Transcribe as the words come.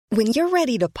When you're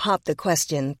ready to pop the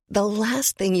question, the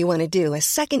last thing you want to do is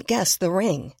second-guess the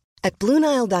ring. At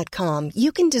BlueNile.com,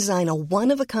 you can design a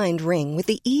one-of-a-kind ring with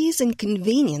the ease and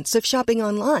convenience of shopping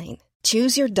online.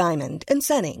 Choose your diamond and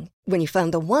setting. When you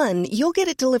find the one, you'll get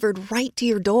it delivered right to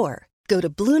your door. Go to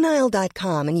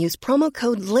BlueNile.com and use promo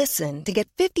code LISTEN to get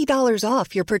 $50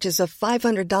 off your purchase of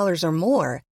 $500 or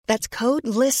more. That's code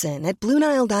LISTEN at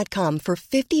BlueNile.com for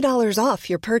 $50 off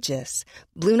your purchase.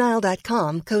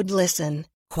 BlueNile.com, code LISTEN.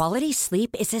 Quality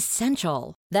sleep is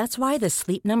essential. That's why the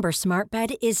Sleep Number Smart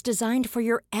Bed is designed for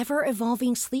your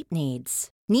ever-evolving sleep needs.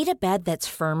 Need a bed that's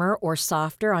firmer or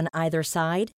softer on either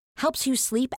side? Helps you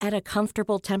sleep at a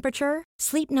comfortable temperature?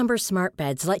 Sleep Number Smart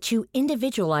Beds let you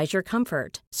individualize your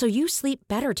comfort, so you sleep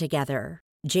better together.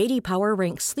 J.D. Power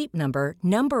ranks Sleep Number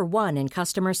 #1 in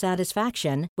customer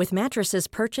satisfaction with mattresses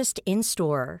purchased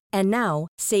in-store. And now,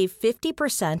 save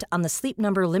 50% on the Sleep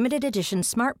Number Limited Edition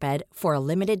Smart Bed for a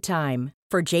limited time.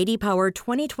 For J.D. Power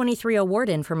 2023 award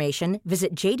information,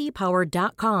 visit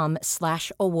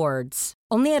jdpower.com/awards.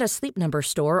 Only at a Sleep Number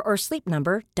store or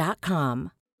sleepnumber.com.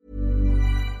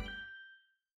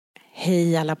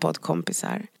 Hej alla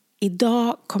poddkompisar.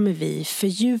 Idag kommer vi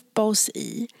fördjupa oss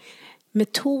i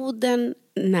metoden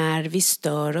när vi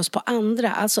stör oss på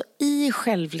andra. Alltså i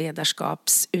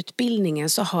självledarskapsutbildningen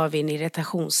så har vi en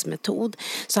irritationsmetod.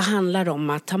 Så handlar det om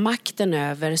att ta makten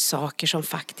över saker som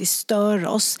faktiskt stör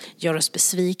oss, gör oss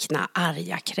besvikna,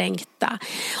 arga, kränkta.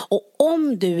 Och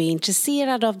om du är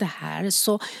intresserad av det här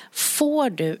så får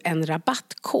du en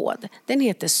rabattkod. Den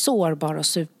heter Sårbar och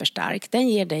superstark. Den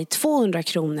ger dig 200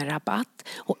 kronor rabatt.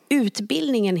 Och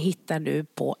utbildningen hittar du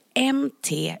på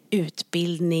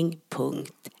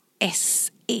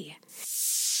mtutbildning.se.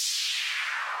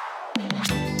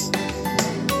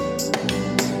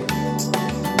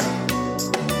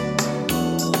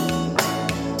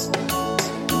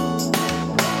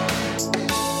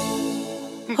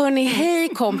 Hörni, hej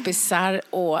kompisar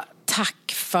och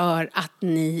tack för att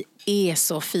ni är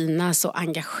så fina, så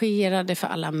engagerade, för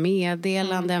alla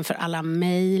meddelanden, för alla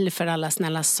mejl, för alla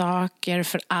snälla saker,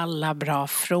 för alla bra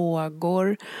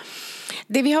frågor.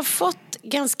 Det vi har fått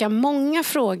ganska många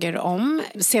frågor om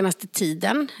senaste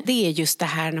tiden, det är just det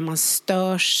här när man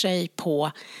stör sig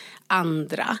på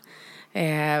andra.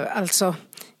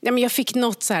 Jag fick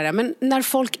något så här, men när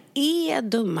folk är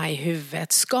dumma i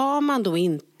huvudet, ska man då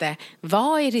inte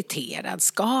vara irriterad?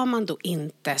 Ska man då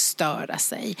inte störa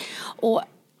sig? Och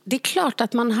det är klart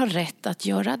att man har rätt att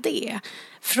göra det.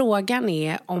 Frågan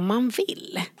är om man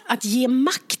vill. Att ge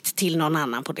makt till någon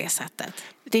annan på det sättet.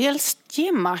 Dels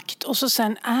ge makt och så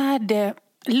sen är det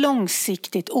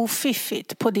långsiktigt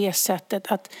ofiffigt på det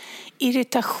sättet att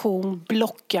irritation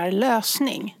blockar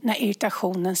lösning när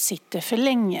irritationen sitter för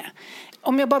länge.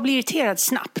 Om jag bara blir irriterad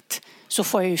snabbt så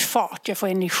får jag ju fart, jag får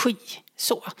energi.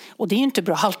 Så. Och det är ju inte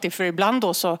bra alltid, för ibland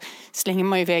då så slänger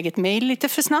man iväg ett mejl lite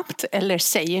för snabbt eller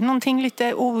säger någonting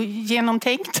lite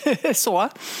ogenomtänkt. Så.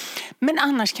 Men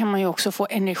annars kan man ju också få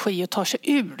energi och ta sig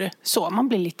ur, så man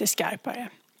blir lite skarpare.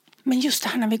 Men just det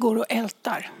här när vi går och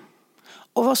ältar.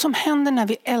 Och vad som händer när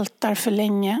vi ältar för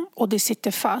länge och det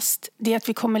sitter fast, det är att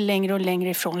vi kommer längre och längre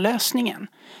ifrån lösningen.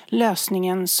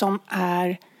 Lösningen som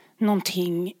är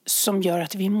någonting som gör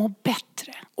att vi mår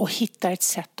bättre och hittar ett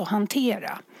sätt att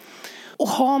hantera. Och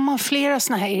har man flera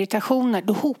såna här irritationer,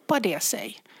 då hopar det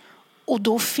sig. Och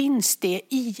då finns det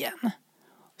igen.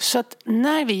 Så att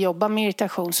när vi jobbar med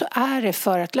irritation så är det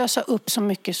för att lösa upp så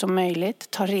mycket som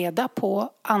möjligt. Ta reda på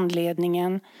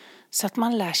anledningen så att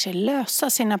man lär sig lösa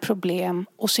sina problem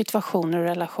och situationer och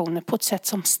relationer på ett sätt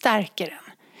som stärker en.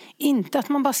 Inte att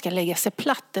man bara ska lägga sig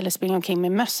platt eller springa omkring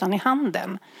med mössan i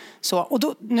handen. Så, och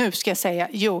då, nu ska jag säga,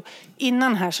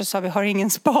 innan här så sa vi har ingen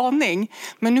spaning.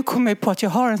 Men nu kommer jag på att jag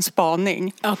har en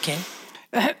spaning. Okej.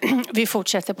 Vi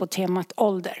fortsätter på temat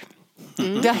ålder.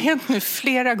 Det har hänt nu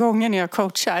flera gånger när jag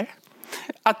coachar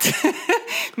att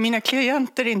mina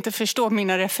klienter inte förstår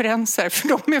mina referenser för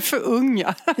de är för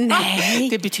unga. Nej.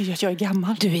 Det betyder att jag är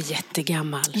gammal. Du är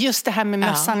jättegammal. Just det här med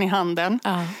mössan i handen.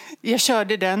 Ja. Jag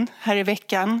körde den här i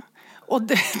veckan. Och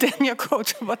den jag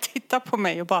coachade bara titta på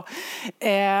mig och bara...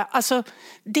 alltså,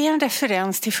 det är en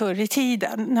referens till förr i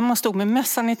tiden. När man stod med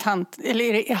mössan i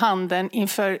handen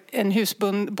inför en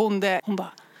husbonde. Hon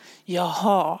bara,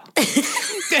 jaha.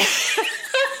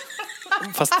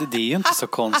 Fast det är ju inte så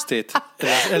konstigt.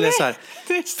 Eller så här,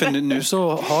 för nu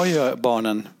så har ju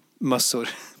barnen mössor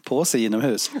på sig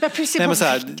inomhus. Ja, precis. Nej, men så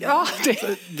här,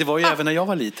 det var ju även när jag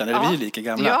var liten, eller vi är lika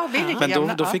gamla. Ja, vi är lika men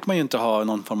gamla. Då fick man ju inte ha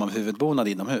någon form av huvudbonad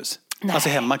inomhus. Nej. Alltså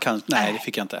hemma det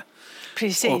fick jag inte.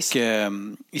 Precis. Och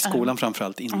i skolan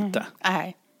framförallt inte.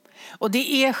 Nej. Och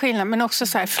det är skillnad, men också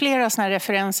så här, flera såna här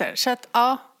referenser. Så att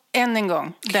än en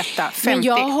gång, detta 50. Men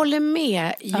jag håller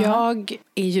med. Jag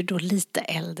är ju då lite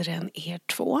äldre än er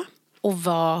två. Och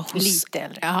var hos... Lite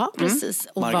äldre. Ja, precis.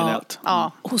 Och Marginellt.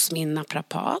 var hos min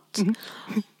naprapat.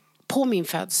 På min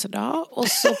födelsedag. Och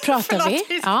så pratar vi.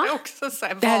 Ja.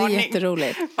 Det här är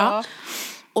jätteroligt. Ja.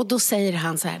 Och då säger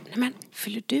han så här, men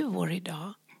fyller du år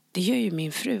idag? Det gör ju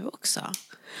min fru också.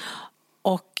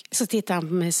 Och så tittar han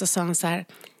på mig så sa han så här,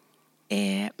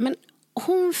 men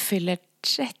hon fyller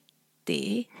 30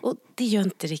 och det gör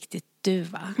inte riktigt du,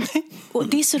 va? Och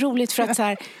det är så roligt för att så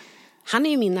här, han är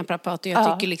ju min naprapat och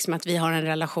jag tycker liksom att vi har en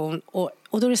relation. Och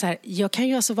då är det så här, jag kan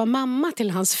ju alltså vara mamma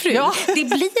till hans fru. Ja. Det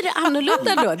blir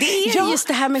annorlunda då. Det är just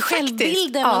det här med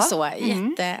självbilden och så.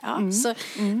 Så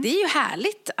det är ju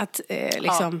härligt att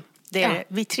liksom...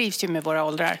 Vi trivs ju med våra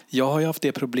åldrar. Jag har ju haft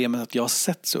det problemet att jag har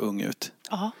sett så ung ut.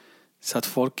 Så att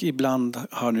folk ibland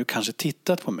har nu kanske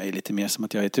tittat på mig lite mer som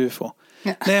att jag är ett UFO.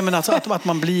 Ja. Nej, men alltså att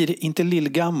man blir inte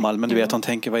lillgammal, men du vet, de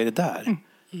tänker, vad är det där?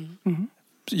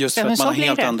 Just för att man har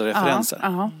helt andra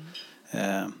referenser.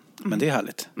 Men det är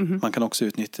härligt. Man kan också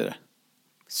utnyttja det.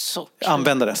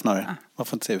 Använda det snarare. Man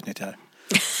får inte säga utnyttja det.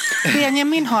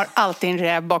 Benjamin har alltid en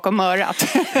räv bakom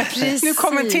örat. Nu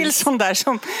kommer till sån där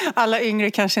som alla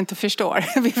yngre kanske inte förstår.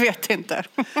 Vi vet inte.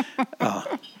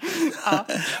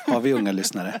 Har vi unga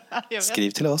lyssnare?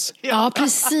 Skriv till oss. Ja,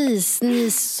 precis.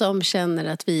 Ni som känner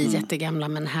att vi är jättegamla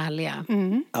men härliga.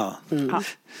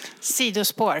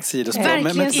 Sidospår.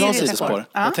 Men ett bra sidospår.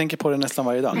 Jag tänker på det nästan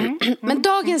varje dag. Men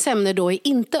dagens ämne då är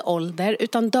inte ålder,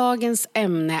 utan dagens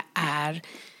ämne är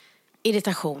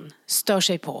irritation, stör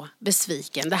sig på,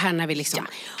 besviken. Det här när vi liksom...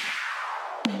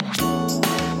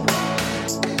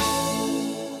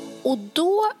 Och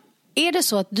då är det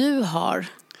så att du har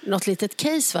något litet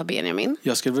case, va, Benjamin?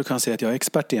 Jag skulle väl kunna säga att jag är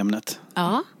expert i ämnet.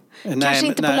 Ja. Kanske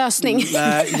inte på lösning.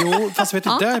 Fast vet du,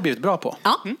 det har jag blivit bra på.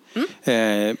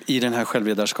 I den här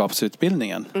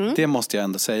självledarskapsutbildningen. Det måste jag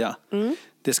ändå säga.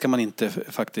 Det ska man inte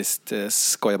faktiskt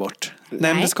skoja bort.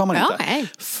 Nej, men det ska man inte.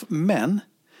 Men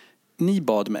ni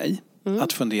bad mig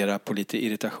att fundera på lite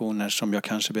irritationer som jag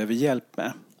kanske behöver hjälp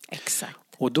med. Exakt.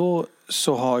 Och då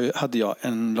så hade jag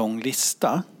en lång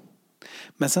lista.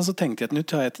 Men sen så tänkte jag att nu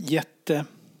tar jag ett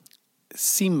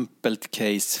jättesimpelt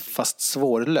case fast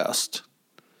svårlöst.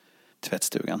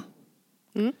 Tvättstugan.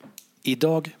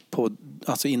 Idag,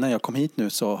 alltså innan jag kom hit nu,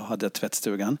 så hade jag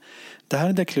tvättstugan. Det här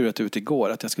hade jag klurat ut igår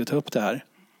att jag skulle ta upp det här.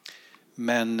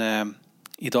 Men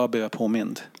idag blev jag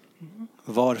påmind.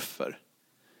 Varför?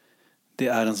 Det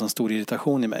är en sån stor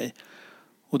irritation i mig.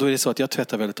 Och då är det så att jag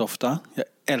tvättar väldigt ofta. Jag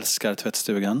älskar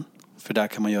tvättstugan. För där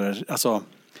kan man göra, alltså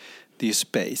det är ju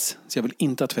space. Så jag vill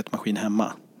inte ha tvättmaskin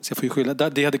hemma. Så jag får ju skylla,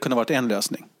 det hade kunnat vara en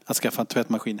lösning. Att skaffa en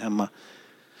tvättmaskin hemma.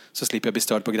 Så slipper jag bli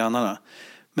störd på grannarna.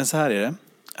 Men så här är det.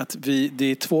 Att det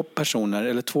är 2 personer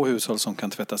eller 2 hushåll som kan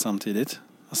tvätta samtidigt.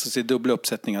 Alltså det är dubbla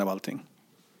uppsättningar av allting.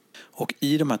 Och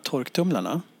i de här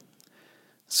torktumlarna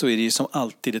så är det ju som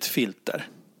alltid ett filter.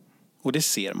 Och det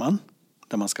ser man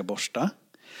där man ska borsta.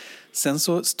 Sen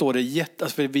så står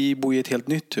det för vi bor i ett helt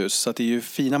nytt hus, så att det är ju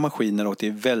fina maskiner och det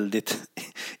är väldigt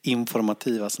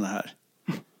informativa såna här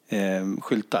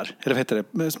skyltar. Eller vad heter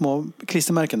det? Små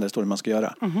klistermärken där det står hur man ska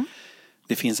göra.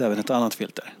 Det finns även ett annat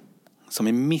filter som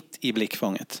är mitt i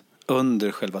blickfånget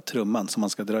under själva trumman som man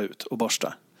ska dra ut och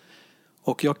borsta.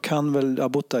 Och jag har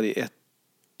bott där i 1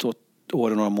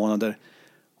 år och några månader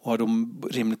och har de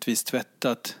rimligtvis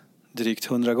tvättat drygt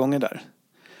 100 gånger där.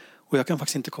 Och jag kan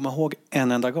faktiskt inte komma ihåg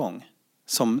en enda gång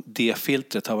som det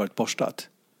filtret har varit borstat.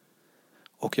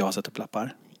 Och jag har satt upp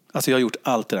lappar. Alltså jag har gjort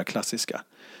allt det där klassiska.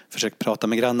 Försökt prata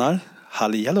med grannar.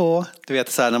 Halli hallå. Du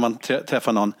vet så här när man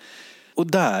träffar någon. Och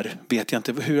där vet jag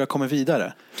inte hur jag kommer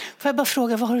vidare. Får jag bara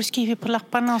fråga, vad har du skrivit på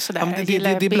lapparna och sådär? Ja,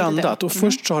 det är blandat. Och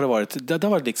först så har det varit, det har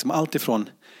varit liksom allt ifrån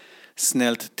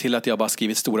snällt till att jag bara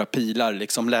skrivit stora pilar,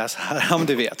 liksom läs här, ja men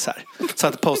du vet så här. Så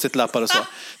att post-it-lappar och så.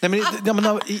 Nej,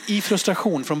 men i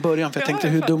frustration från början, för jag tänkte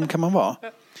hur dum kan man vara?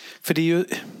 För det är ju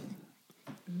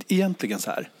egentligen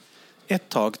så här. Ett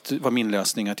tag var min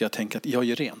lösning att jag tänkte att jag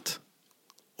gör rent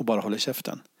och bara håller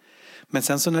käften. Men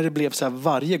sen så när det blev så här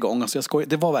varje gång, alltså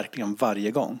det var verkligen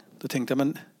varje gång. Då tänkte jag,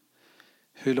 men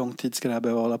hur lång tid ska det här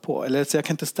behöva hålla på? Eller så jag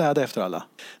kan inte städa efter alla.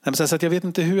 Nej, men så att jag vet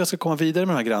inte hur jag ska komma vidare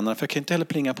med de här grannarna. För jag kan inte heller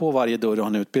plinga på varje dörr och ha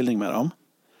en utbildning med dem.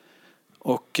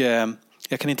 Och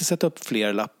jag kan inte sätta upp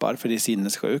fler lappar för det är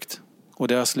sinnessjukt. Och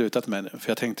det har jag slutat med nu. För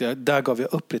jag tänkte, där gav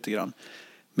jag upp lite grann.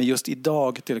 Men just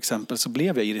idag till exempel så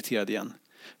blev jag irriterad igen.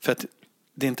 För att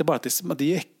det är inte bara att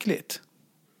det är äckligt.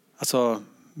 Alltså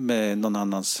med någon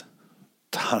annans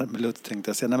tarmludd tänkte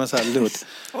jag säga. Nej men så här ludd.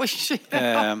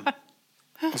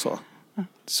 Och så.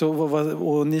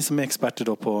 Och ni som är experter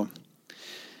då på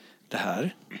det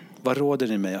här, vad råder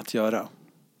ni mig att göra?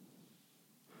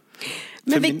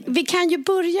 Men vi kan ju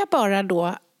börja bara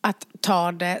då att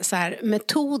ta det så här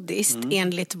metodiskt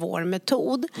enligt vår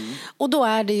metod. Och då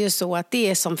är det ju så att det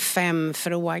är som 5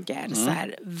 frågor. Så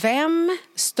här, vem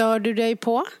stör du dig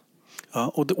på? Ja,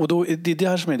 och då, det är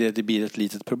där som det blir ett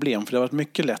litet problem. För det har varit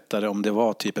mycket lättare om det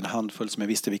var typ en handfull som jag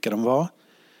visste vilka de var.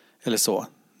 Eller så.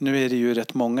 Nu är det ju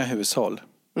rätt många hushåll.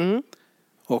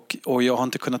 Och jag har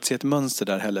inte kunnat se ett mönster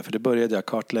där heller. För det började jag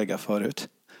kartlägga förut.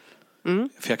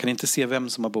 För jag kan inte se vem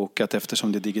som har bokat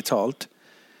eftersom det är digitalt.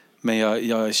 Men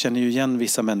jag känner ju igen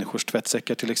vissa människors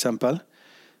tvättsäckar till exempel.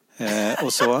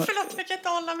 Och så. Förlåt, jag kan inte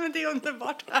hålla med, det är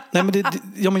underbart. Nej,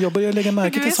 men jag börjar lägga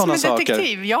märke till sådana saker. Du är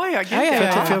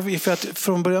som en detektiv, För att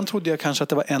från början trodde jag kanske att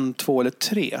det var 1, 2 eller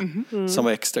 3 som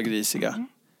var extra grisiga.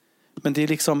 Men det är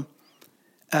liksom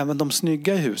även de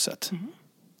snygga i huset.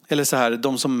 Eller så här,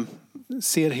 de som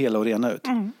ser hela och rena ut.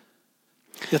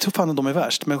 Jag tror fan att de är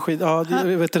värst. Men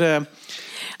vet du det...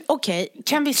 Okej,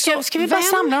 ska vi bara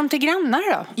samla dem till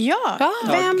grannar då?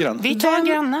 Ja. Vi tar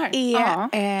grannar.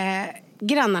 Är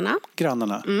grannarna?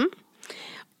 Grannarna.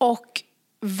 Och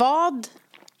vad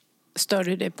stör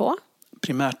du dig på?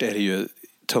 Primärt är det ju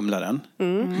tumlaren.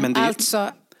 Men det,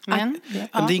 men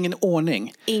det är ingen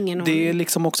ordning. Det är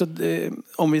liksom också,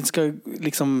 om vi ska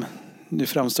liksom, nu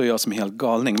framstår jag som helt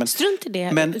galning. Men, strunt i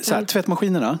det. Men så här,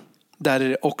 tvättmaskinerna, där är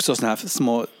det också såna här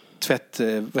små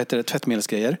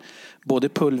tvättmedelsgrejer. Både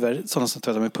pulver, sådana som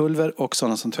tvättar med pulver och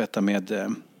sådana som tvättar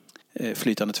med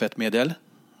flytande tvättmedel.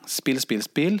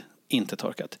 Spill, inte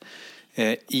torkat.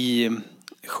 I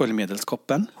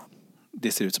sköljmedelskoppen.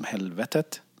 Det ser ut som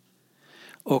helvetet.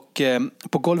 Och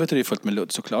på golvet är det fullt med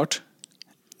ludd såklart.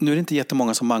 Nu är det inte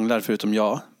jättemånga som manglar förutom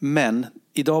jag. Men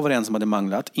idag var det en som hade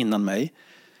manglat innan mig.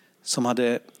 Som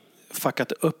hade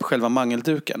fuckat upp själva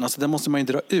mangelduken. Alltså den måste man ju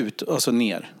dra ut, alltså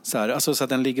ner. Så här, alltså så att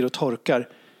den ligger och torkar.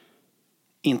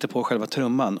 Inte på själva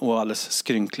trumman och alldeles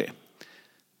skrynklig.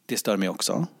 Det stör mig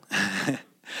också.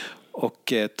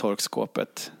 Och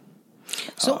torkskåpet.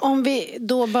 Så om vi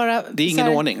då bara... Det är ingen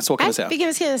ordning, så kan vi säga. Vi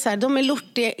kan säga så här, de är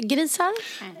lortegrisar,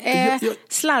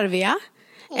 slarviga,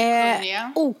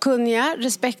 okunniga,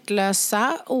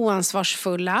 respektlösa,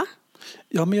 oansvarsfulla.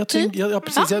 Ja, men jag tänker... Ja,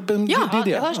 precis. Det är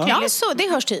det.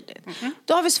 Det hörs tydligt.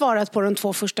 Då har vi svarat på de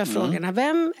 2 första frågorna.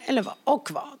 Vem eller vad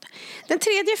och vad. Den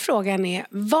tredje frågan är,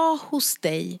 vad hos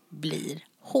dig blir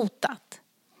hotat?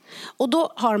 Och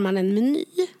då har man en meny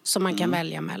som man kan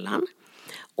välja mellan.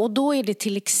 Och då är det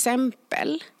till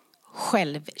exempel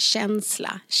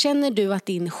självkänsla. Känner du att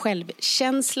din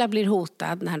självkänsla blir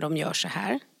hotad när de gör så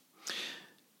här?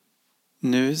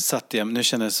 Nu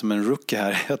känner jag som en rookie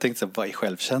här. Jag tänkte så, vad är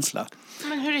självkänsla?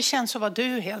 Men hur det känns att vara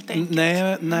du helt enkelt.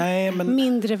 Nej, men...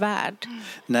 Mindre värd.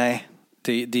 Nej,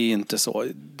 det är inte så.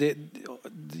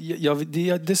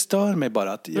 Det stör mig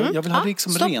bara att jag vill ha det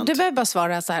liksom rent. Du behöver bara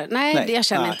svara så här, nej. Jag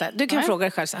känner inte. Du kan fråga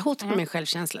dig själv så här, hotar det min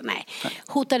självkänsla? Nej.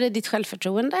 Hotar det ditt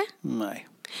självförtroende? Nej.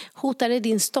 Hotar det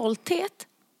din stolthet?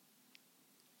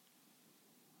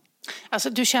 Alltså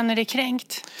du känner dig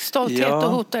kränkt. Stolthet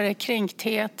och hotar är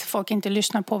kränkthet. Folk inte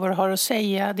lyssnar på vad du har att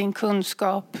säga, din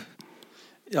kunskap.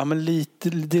 Ja, men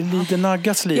det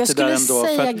naggas lite där ändå. Jag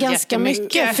skulle säga ganska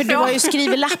mycket. För du har ju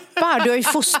skrivit lappar, du har ju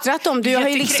fostrat dem. Du har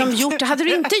ju liksom gjort, hade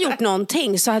du inte gjort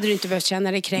någonting så hade du inte behövt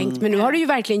känna dig kränkt. Men nu har du ju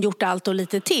verkligen gjort allt och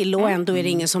lite till. Och ändå är det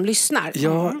ingen som lyssnar.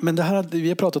 Ja, men vi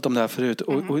har pratat om det här förut.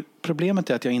 Och problemet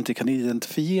är att jag inte kan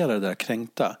identifiera det där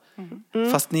kränkta.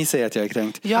 Fast ni säger att jag är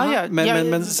kränkt.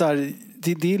 Men så här,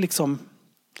 det är liksom...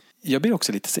 Jag blir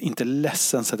också lite, inte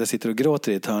ledsen så att jag sitter och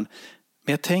gråter i ett hörn.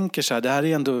 Men jag tänker så här, det här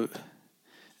är ändå...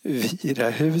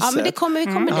 Virahuset. Ja, men vi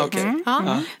kommer dit.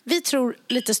 Ja. Vi tror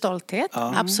lite stolthet,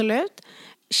 absolut.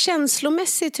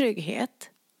 Känslomässig trygghet.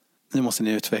 Nu måste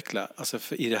ni utveckla, alltså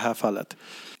i det här fallet.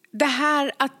 Det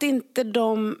här att inte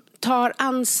de tar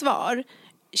ansvar,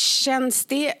 känns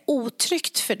det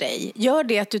otryggt för dig? Gör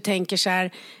det att du tänker så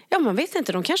här, ja man vet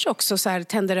inte, de kanske också så här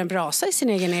tänder en brasa i sin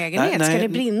egen lägenhet. Ska det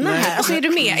brinna här? Alltså är du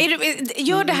med?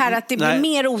 Gör det här att det blir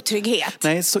mer otrygghet?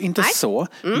 Nej, så inte så.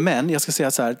 Men jag ska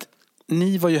säga så här,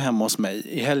 ni var ju hemma hos mig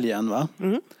i helgen, va?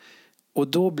 Och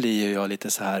då blir jag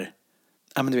lite så här...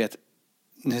 Ja, men du vet...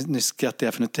 Nu skrattar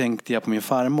jag för nu tänkte jag på min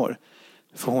farmor.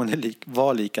 För hon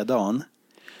var likadan.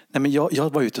 Nej, men jag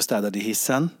var ute och städade i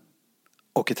hissen.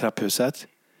 Och i trapphuset.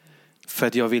 För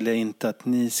att jag ville inte att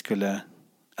ni skulle...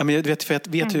 Ja, men jag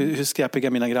vet hur skräpiga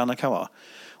mina grannar kan vara.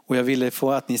 Och jag ville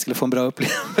att ni skulle få en bra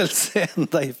upplevelse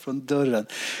ända ifrån dörren.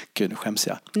 Gud, nu skäms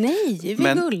jag. Nej, det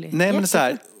är gulligt. Nej, men så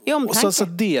här... Så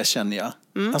det känner jag.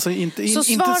 Alltså så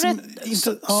svaret,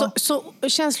 så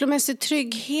känslomässig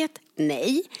trygghet,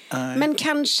 nej. Men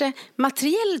kanske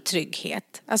materiell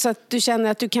trygghet. Alltså att du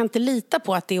känner att du kan inte lita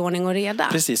på att det är ordning och reda.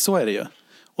 Precis, så är det ju.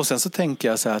 Och sen så tänker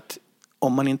jag så här att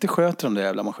om man inte sköter de där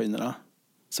jävla maskinerna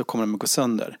så kommer de att gå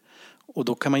sönder. Och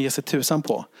då kan man ge sig tusan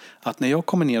på att när jag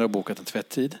kommer ner och bokat en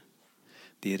tvätttid,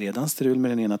 det är redan strul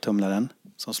med den ena tumlaren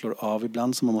som slår av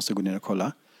ibland så man måste gå ner och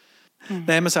kolla.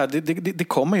 Nej, men så här, det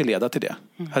kommer ju leda till det.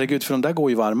 Herregud, för de där går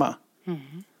ju varma.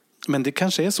 Men det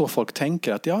kanske är så folk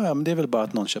tänker att ja, men det är väl bara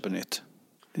att någon köper nytt.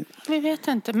 Vi vet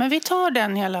inte, men vi tar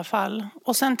den i alla fall.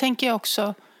 Och sen tänker jag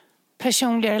också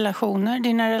personliga relationer,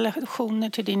 dina relationer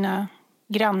till dina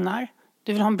grannar.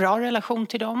 Du vill ha en bra relation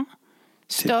till dem.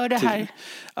 Stör det här?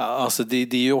 Alltså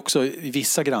det är ju också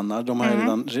vissa grannar, de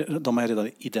har redan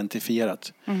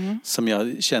identifierat. Som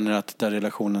jag känner att där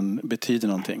relationen betyder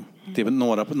någonting. Det är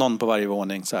någon på varje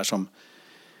våning så här som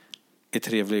är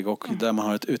trevlig och där man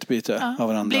har ett utbyte av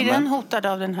varandra. Blir den hotad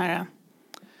av den här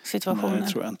situationen? Nej, det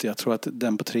tror jag inte. Jag tror att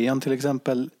den på 3:an till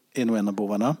exempel är nog en av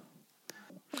bovarna.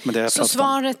 Men det så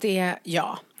svaret är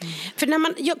ja. För när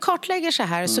man kartlägger så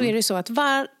här så är det så att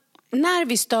när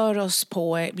vi stör oss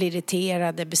på, blir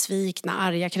irriterade, besvikna,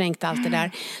 arga, kränkta, allt det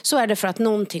där, så är det för att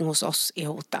någonting hos oss är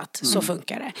hotat. Så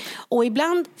funkar det. Och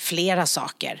ibland flera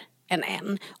saker än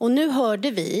en. Och nu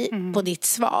hörde vi på ditt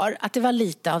svar att det var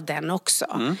lite av den också.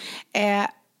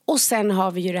 Och sen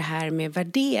har vi ju det här med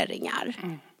värderingar.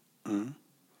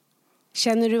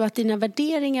 Känner du att dina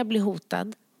värderingar blir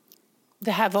hotad?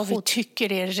 Det här vad vi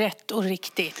tycker är rätt och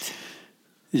riktigt.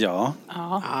 Ja,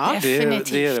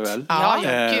 definitivt. Det är det väl.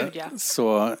 Gud, ja.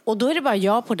 Så... Och då är det bara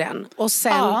ja på den. Och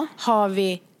sen har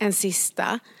vi en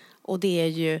sista. Och det är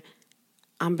ju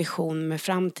ambition med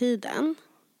framtiden.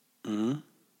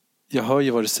 Jag hör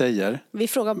ju vad du säger. Vi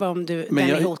frågar bara om den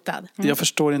är hotad. Jag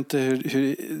förstår inte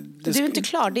hur du är inte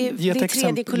klar. Det är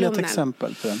tredje kolumnen. Ge ett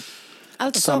exempel på den.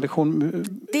 Alltså,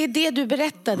 det är det du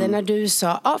berättade när du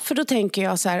sa, för då tänker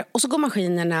jag så här, och så går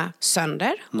maskinerna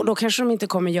sönder och då kanske de inte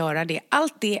kommer göra det.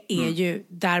 Allt det är ju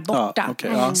där borta.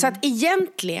 Så att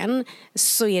egentligen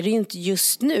så är det ju inte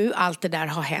just nu allt det där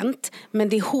har hänt, men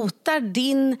det hotar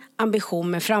din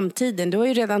ambition med framtiden. Du har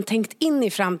ju redan tänkt in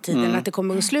i framtiden att det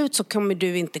kommer gå slut, så kommer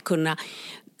du inte kunna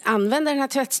använda den här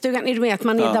tvättstugan. Är du med att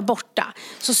man är där borta?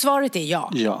 Så svaret är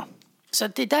ja. Så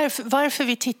det är därför, varför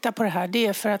vi tittar på det här, det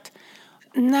är för att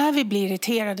när vi blir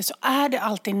irriterade så är det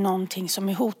alltid någonting som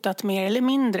är hotat mer eller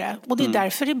mindre. Och det är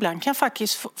därför ibland kan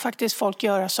faktiskt folk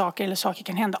göra saker eller saker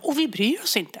kan hända. Och vi bryr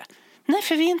oss inte. Nej,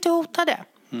 för vi är inte hotade.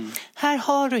 Här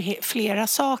har du flera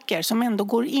saker som ändå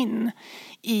går in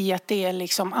i att det är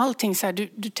liksom allting så här,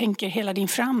 du tänker hela din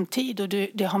framtid och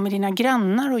det har med dina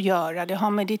grannar att göra, det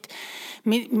har med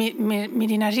med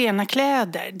dina rena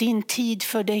kläder, din tid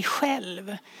för dig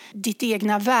själv, ditt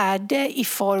egna värde i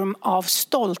form av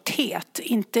stolthet,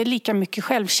 inte lika mycket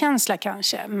självkänsla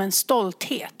kanske, men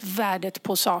stolthet, värdet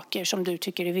på saker som du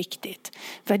tycker är viktigt,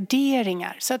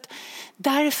 värderingar. Så att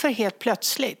därför helt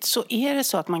plötsligt så är det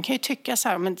så att man kan ju tycka så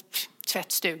här, men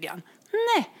tvättstugan,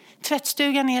 nej,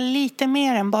 tvättstugan är lite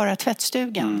mer än bara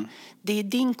tvättstugan. Det är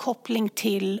din koppling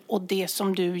till och det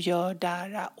som du gör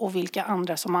där och vilka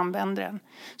andra som använder den.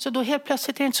 Så då helt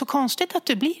plötsligt är det inte så konstigt att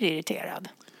du blir irriterad.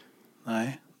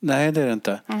 Nej, det är det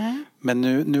inte. Men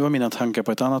nu var mina tankar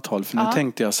på ett annat håll. För nu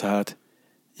tänkte jag så här att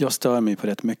jag stör mig på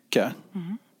rätt mycket.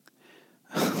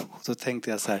 Och så tänkte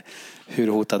jag så här, hur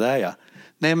hotad är jag?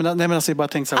 Nej men alltså jag bara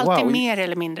tänkte så här, alltid mer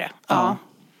eller mindre. Ja,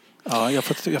 jag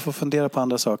får fundera på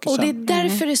andra saker sen. Och sen. det är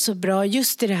därför det är så bra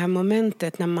just i det här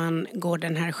momentet när man går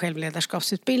den här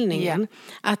självledarskapsutbildningen.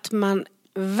 Att man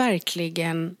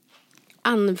verkligen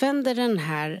använder den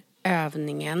här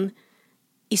övningen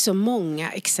i så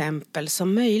många exempel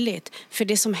som möjligt. För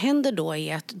det som händer då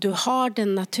är att du har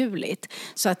den naturligt.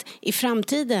 Så att i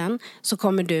framtiden så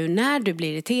kommer du, när du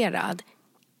blir irriterad,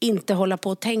 inte hålla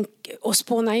på och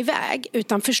spåna iväg,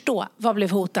 utan förstå vad blev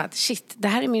hotat. Shit, det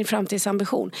här är min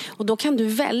framtidsambition. Och då kan du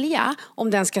välja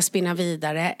om den ska spinna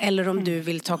vidare eller om du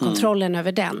vill ta kontrollen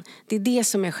över den. Det är det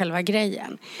som är själva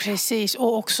grejen. Precis,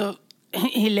 och också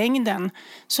i längden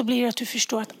så blir det att du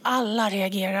förstår att alla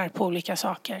reagerar på olika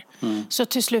saker. Så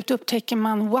till slut upptäcker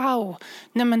man, wow,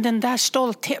 nej men den där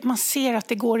stoltheten, man ser att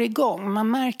det går igång.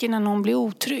 Man märker när någon blir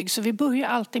otrygg. Så vi börjar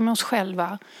alltid med oss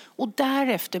själva. Och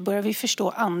därefter börjar vi förstå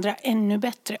andra ännu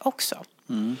bättre också.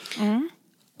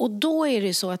 Och då är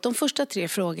det så att de första 3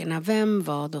 frågorna, vem,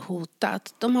 vad och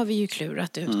hotat, de har vi ju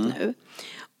klurat ut nu.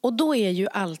 Och då är ju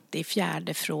alltid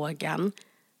 4:e frågan,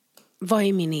 vad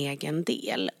är min egen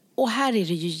del? Och här är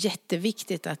det ju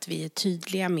jätteviktigt att vi är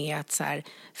tydliga med att så här,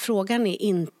 frågan är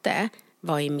inte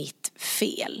vad är mitt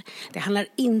fel? Det handlar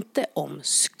inte om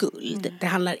skuld. Det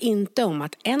handlar inte om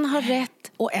att en har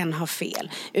rätt och en har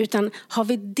fel. Utan har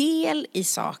vi del i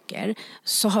saker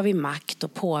så har vi makt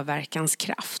och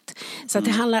påverkanskraft. Så att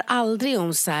det handlar aldrig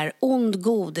om så här ond,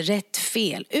 god, rätt,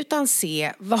 fel. Utan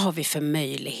se vad har vi för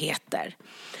möjligheter.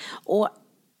 Och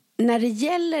när det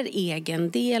gäller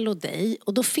egen del och dig,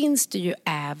 och då finns det ju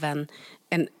även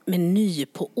en meny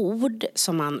på ord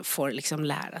som man får liksom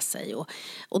lära sig.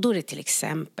 Och då är det till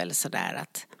exempel så där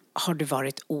att har du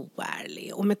varit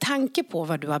oärlig? Och med tanke på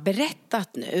vad du har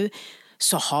berättat nu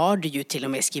så har du ju till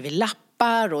och med skrivit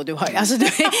lappar och du har, alltså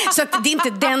så att det är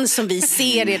inte den som vi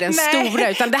ser är den stora,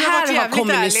 utan det här har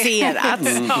kommunicerats.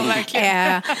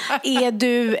 Är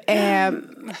du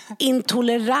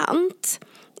intolerant?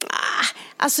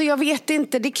 Alltså jag vet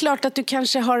inte, det är klart att du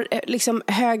kanske har liksom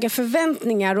höga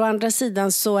förväntningar, och å andra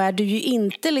sidan så är du ju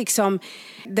inte liksom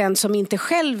den som inte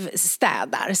själv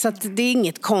städar, så att det är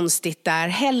inget konstigt där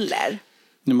heller.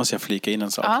 Nu måste jag flika in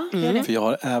en sak. För jag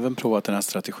har även provat den här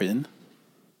strategin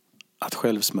att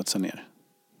själv smutsa ner.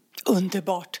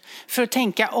 Underbart. För att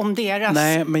tänka om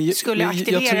deras skulle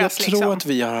aktiveras. Jag tror att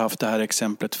vi har haft det här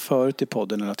exemplet förut i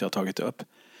podden, eller att jag har tagit upp.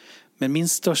 Men min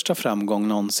största framgång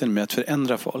någonsin med att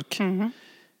förändra folk,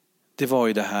 det var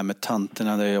ju det här med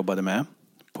tanterna där jag jobbade med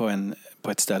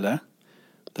på ett ställe.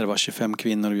 Där det var 25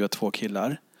 kvinnor och vi var 2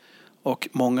 killar. Och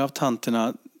många av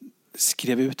tanterna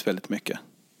skrev ut väldigt mycket.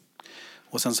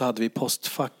 Och sen så hade vi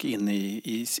postfack inne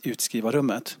i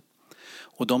utskrivarrummet.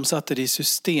 Och de satte det i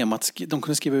system att de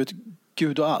kunde skriva ut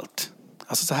Gud och allt.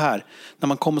 Alltså så här, när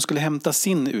man kom och skulle hämta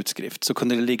sin utskrift så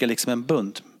kunde det ligga liksom en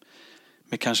bunt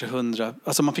med kanske 100,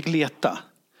 alltså man fick leta.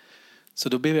 Så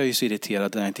då blev jag ju så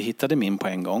irriterad när jag inte hittade min på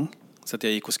en gång. Så att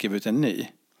jag gick och skrev ut en ny.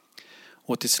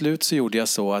 Och till slut så gjorde jag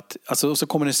så att, alltså, och så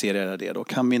kommunicerade jag det då.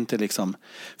 Kan vi inte liksom,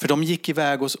 för de gick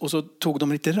iväg och så tog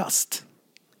de lite rast.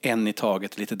 En i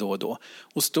taget lite då och då.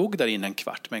 Och stod där inne en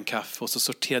kvart med en kaffe och så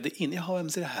sorterade in. Jaha, vem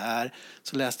ser det här?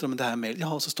 Så läste de det här med.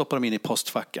 Jaha, så stoppade de in i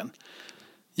postfacken.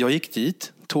 Jag gick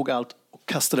dit, tog allt och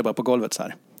kastade bara på golvet så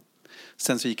här.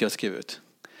 Sen så gick jag och skrev ut.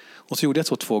 Och så gjorde jag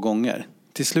så 2 gånger.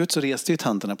 Till slut så reste ju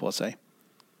tanterna på sig.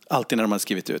 Alltid när de hade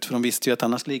skrivit ut. För de visste ju att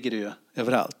annars ligger det ju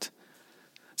överallt.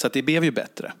 Så att det blev ju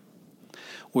bättre.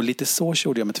 Och lite så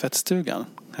gjorde jag med tvättstugan.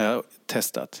 Har jag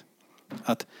testat.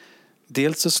 Att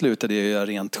dels så slutade jag göra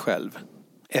rent själv.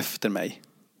 Efter mig.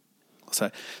 Och så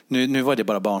här, nu var det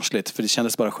bara barnsligt. För det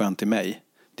kändes bara skönt i mig.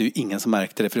 Det är ju ingen som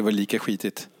märkte det. För det var lika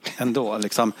skitigt ändå.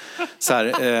 Liksom. Så här,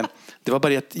 det var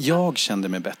bara att jag kände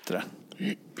mig bättre.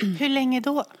 Hur länge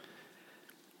då?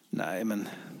 Nej, men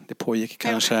det pågick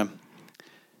kanske,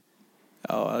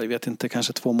 jag vet inte,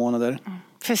 kanske 2 månader.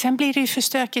 För sen blir det ju för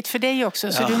stökigt för dig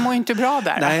också, så du mår ju inte bra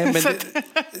där. Nej, men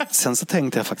sen så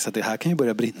tänkte jag faktiskt att det här kan ju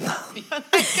börja brinna.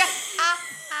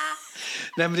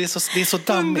 Nej, men det är så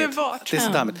dammigt. Underbart. Det är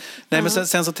så dammigt. Nej, men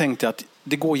sen så tänkte jag att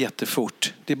det går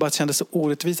jättefort. Det bara kändes så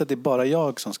orättvist att det är bara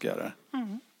jag som ska göra det.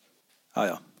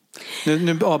 Ja.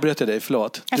 Nu avbröt jag dig,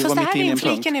 förlåt. Du var mitt inne i en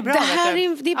punkt. Är bra,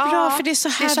 det är bra, för det är så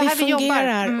här vi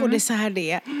fungerar. Och det är så här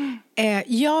det är.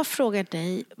 Jag frågar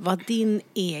dig vad din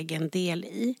egen del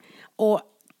i. Och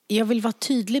jag vill vara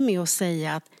tydlig med att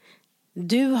säga att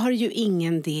du har ju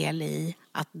ingen del i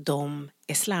att de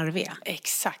är slarviga.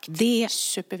 Exakt. Det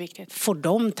superviktigt. Får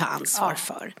de ta ansvar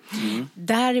för.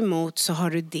 Däremot så har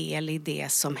du del i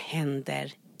det som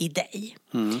händer i dig.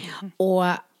 Och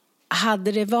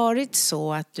hade det varit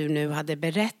så att du nu hade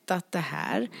berättat det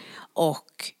här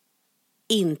och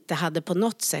inte hade på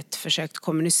något sätt försökt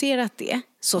kommunicera det,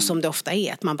 så som det ofta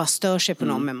är, att man bara stör sig på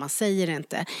någon men man säger det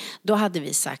inte, då hade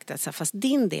vi sagt att fast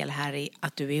din del här är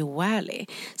att du är oärlig.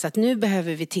 Så att nu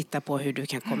behöver vi titta på hur du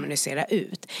kan kommunicera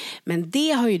ut. Men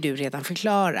det har ju du redan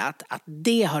förklarat att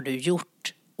det har du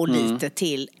gjort och lite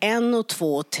till 1,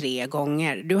 2, 3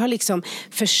 gånger. Du har liksom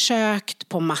försökt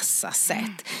på massa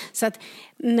sätt. Så att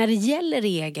när det gäller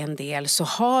egen del så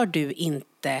har du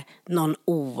inte någon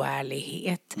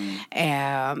oärlighet.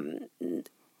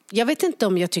 Jag vet inte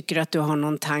om jag tycker att du har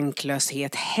någon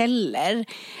tanklöshet heller.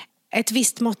 Ett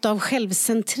visst mått av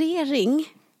självcentrering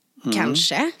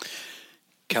kanske.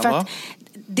 Kan för vara. Att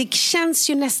det känns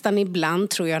ju nästan ibland,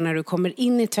 tror jag, när du kommer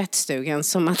in i tvättstugan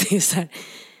som att det är så här,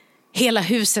 hela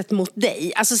huset mot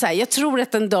dig. Alltså så här, jag tror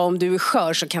att en dag om du är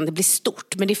skör så kan det bli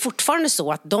stort. Men det är fortfarande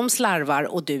så att de slarvar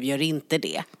och du gör inte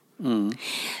det.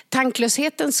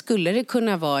 Tanklösheten skulle det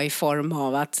kunna vara i form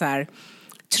av att så här,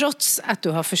 trots att du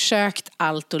har försökt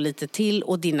allt och lite till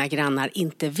och dina grannar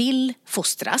inte vill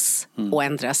fostras och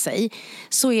ändra sig,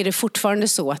 så är det fortfarande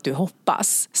så att du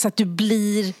hoppas. Så att du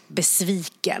blir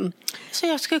besviken. Så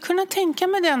jag skulle kunna tänka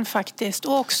mig den faktiskt.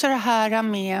 Och också det här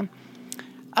med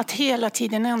Att hela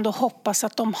tiden ändå hoppas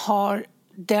att de har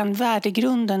den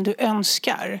värdegrunden du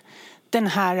önskar. Den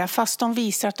här, fast de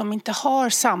visar att de inte har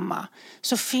samma,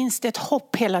 så finns det ett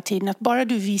hopp hela tiden att bara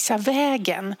du visar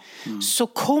vägen så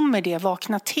kommer det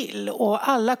vakna till. Och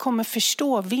alla kommer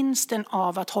förstå vinsten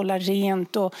av att hålla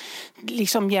rent och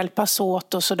liksom hjälpas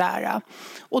åt och sådär.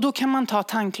 Och då kan man ta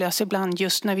tanklös ibland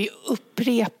just när vi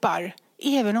upprepar,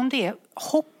 även om det är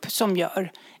hopp som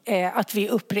gör att vi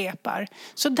upprepar.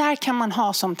 Så där kan man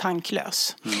ha som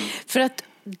tanklös. För att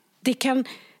det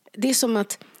är som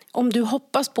att om du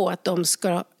hoppas på att de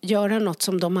ska göra något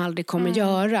som de aldrig kommer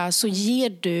göra, så ger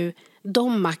du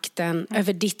dem makten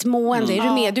över ditt mående. Är du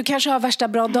med? Du kanske har värsta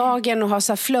bra dagen och har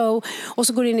så här flow, och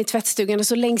så går du in i tvättstugan och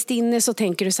så längst inne så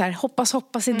tänker du så här,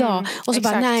 hoppas idag, och så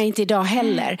bara nej, inte idag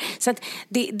heller. Så att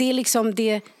det är liksom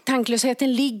det,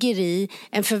 tanklösheten ligger i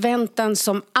en förväntan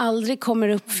som aldrig kommer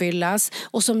uppfyllas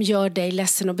och som gör dig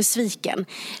ledsen och besviken.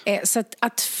 Så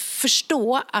att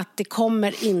förstå att det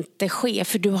kommer inte ske,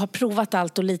 för du har provat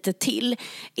allt och lite till,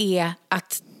 är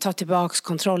att ta tillbaka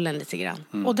kontrollen lite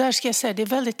grann. Och där ska jag säga, det är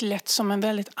väldigt lätt som en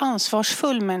väldigt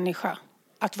ansvarsfull människa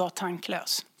att vara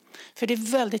tanklös. För det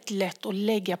är väldigt lätt att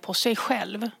lägga på sig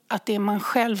själv. Att det är man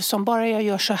själv som, bara jag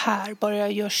gör så här, bara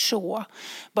jag gör så,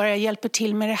 bara jag hjälper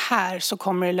till med det här så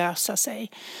kommer det lösa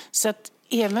sig. Så att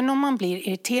även om man blir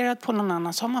irriterad på någon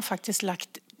annan så har man faktiskt lagt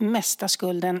mesta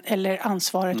skulden eller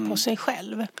ansvaret på sig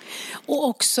själv. Och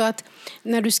också att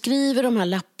när du skriver de här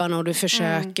lapparna och du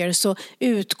försöker, så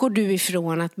utgår du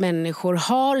ifrån att människor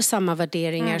har samma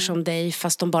värderingar som dig,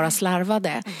 fast de bara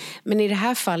slarvade. Men i det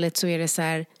här fallet så är det så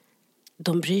här,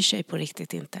 de bryr sig på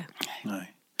riktigt inte.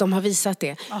 Nej. De har visat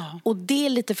det. Och det är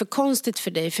lite för konstigt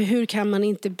för dig. För hur kan man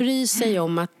inte bry sig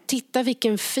om att titta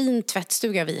vilken fin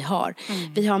tvättstuga vi har.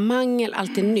 Vi har mangel,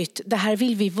 allt är nytt. Det här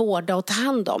vill vi vårda och ta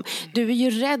hand om. Du är ju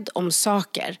rädd om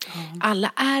saker.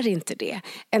 Alla är inte det.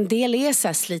 En del är så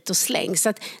här slit och släng. Så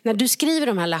att när du skriver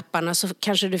de här lapparna så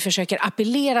kanske du försöker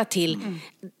appellera till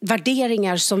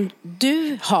värderingar som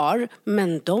du har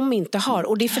men de inte har.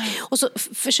 Och så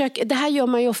det här gör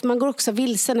man ju ofta. Man går också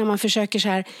vilse när man försöker så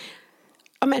här.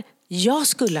 Ja, men jag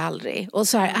skulle aldrig. Och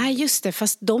så här, just det,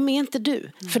 fast de är inte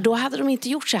du. För då hade de inte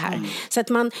gjort så här. Så att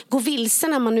man går vilse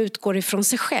när man utgår ifrån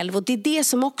sig själv. Och det är det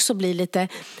som också blir lite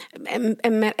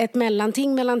ett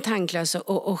mellanting mellan tanklös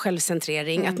och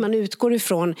självcentrering. Att man utgår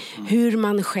ifrån hur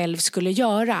man själv skulle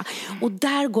göra. Och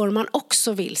där går man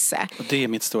också vilse. Och det är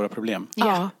mitt stora problem.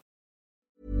 Ja.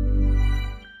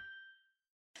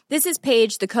 This is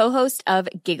Paige, the co-host of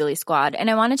Giggly Squad, and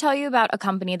I want to tell you about a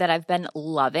company that I've been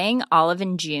loving, Olive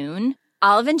 & June.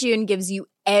 Olive & June gives you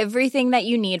everything that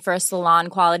you need for a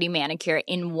salon-quality manicure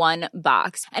in one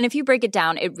box. And if you break it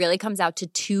down, it really comes out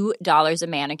to $2 a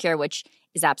manicure, which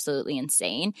is absolutely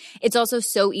insane. It's also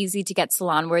so easy to get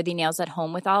salon-worthy nails at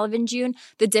home with Olive & June.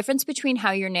 The difference between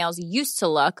how your nails used to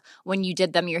look when you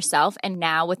did them yourself and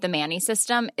now with the Mani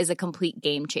system is a complete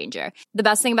game changer. The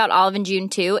best thing about Olive & June,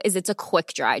 too, is it's a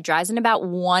quick dry. Dries in about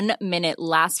 1 minute,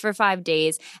 lasts for 5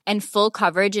 days, and full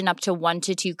coverage in up to 1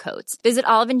 to 2 coats. Visit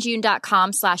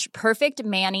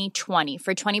oliveandjune.com/perfectmani20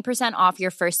 for 20% off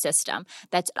your first system.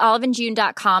 That's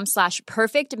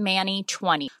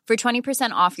oliveandjune.com/perfectmani20 for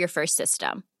 20% off your first system.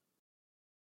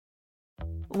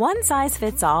 One size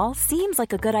fits all seems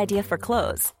like a good idea for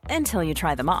clothes until you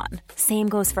try them on. Same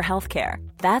goes for healthcare.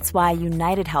 That's why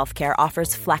United Healthcare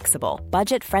offers flexible,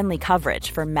 budget-friendly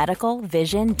coverage for medical,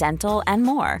 vision, dental, and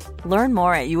more. Learn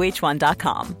more at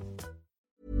uh1.com.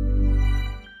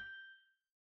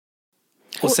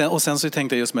 Och sen så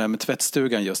tänkte jag just med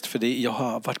tvättstugan just. För jag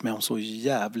har varit med om så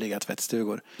jävliga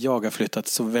tvättstugor. Jag har flyttat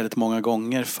så väldigt många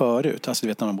gånger förut. Alltså du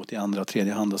vet när man har bott i andra och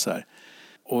tredje hand och så här.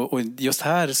 Och just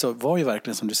här så var ju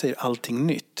verkligen som du säger allting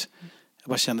nytt. Jag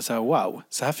bara kände så här, wow,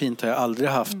 så här fint har jag aldrig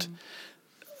haft.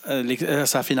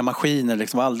 Så här fina maskiner,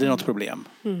 liksom aldrig något problem.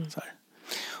 Så här.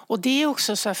 Och det är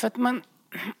också så här för att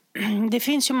det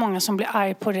finns ju många som blir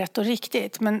arg på rätt och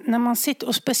riktigt. Men när man sitter,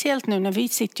 och speciellt nu när vi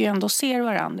sitter ju ändå och ser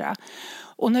varandra.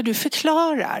 Och när du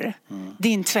förklarar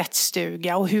din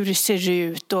tvättstuga och hur det ser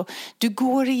ut och du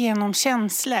går igenom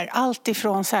känslor. Allt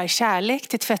ifrån så här kärlek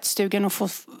till tvättstugan och få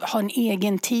ha en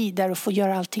egen tid där och få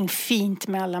göra allting fint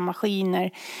med alla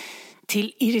maskiner.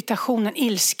 Till irritationen,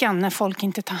 ilskan när folk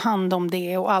inte tar hand om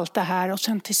det och allt det här. Och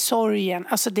sen till sorgen.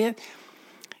 Alltså det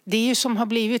är ju som har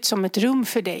blivit som ett rum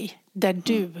för dig. Där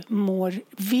du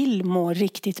vill må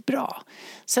riktigt bra.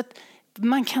 Så att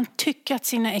man kan tycka att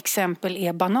sina exempel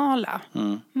är banala.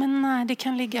 Men nej, det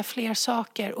kan ligga fler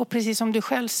saker. Och precis som du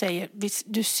själv säger,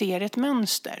 du ser ett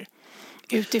mönster.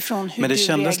 Utifrån hur du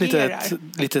reagerar. Men det kändes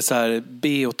lite så här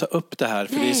be och ta upp det här.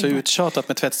 För det är så uttjatat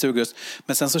med tvättstugor.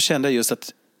 Men sen så kände jag just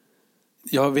att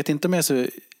jag vet inte om jag är så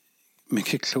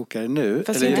mycket klokare nu.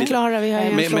 Fast inte klara, vi har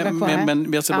ju en fråga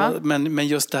kvar men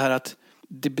just det här att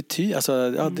det betyder,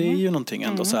 alltså, det är ju någonting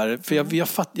ändå så här. För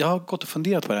jag har gått och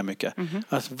funderat på det här mycket.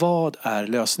 Att vad är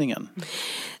lösningen?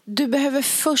 Du behöver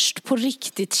först på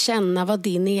riktigt känna vad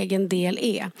din egen del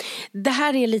är. Det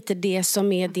här är lite det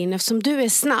som är din, eftersom du är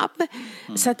snabb.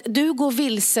 Så att du går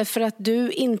vilse för att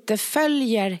du inte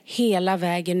följer hela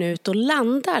vägen ut och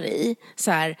landar i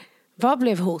så här, vad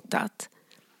blev hotat?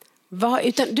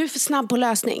 Utan du är för snabb på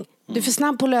lösning. Du är för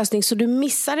snabb på lösning så du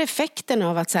missar effekten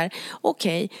av att så här,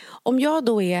 okej, om jag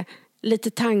då är lite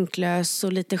tanklös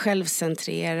och lite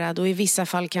självcentrerad och i vissa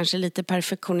fall kanske lite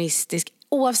perfektionistisk,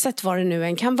 oavsett vad det nu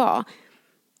än kan vara,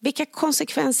 vilka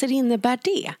konsekvenser innebär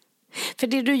det? För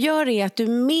det du gör är att du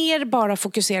mer bara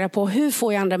fokuserar på hur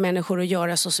får jag andra människor att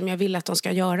göra så som jag vill att de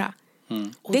ska göra.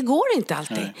 Det går inte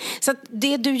alltid. Nej. Så att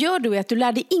det du gör då är att du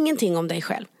lär dig ingenting om dig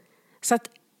själv. Så att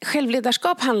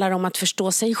självledarskap handlar om att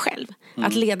förstå sig själv.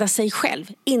 Att leda sig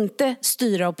själv. Inte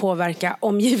styra och påverka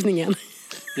omgivningen.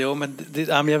 Jo, men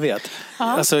jag vet.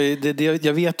 Alltså,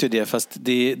 jag vet ju det, fast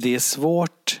det är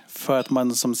svårt för att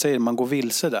man, som säger, man går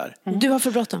vilse där. Du har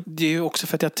för bråttom. Det är ju också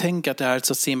för att jag tänker att det här är ett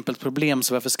så simpelt problem,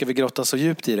 så varför ska vi grotta så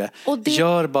djupt i det?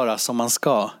 Gör bara som man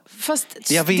ska.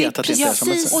 Fast jag vet att det är som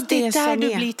man säger. Och det är där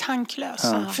du blir tanklös.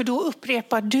 För då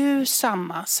upprepar du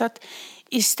samma. Så att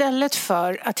istället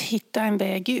för att hitta en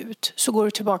väg ut så går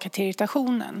du tillbaka till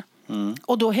irritationen.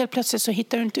 Och då helt plötsligt så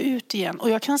hittar du inte ut igen. Och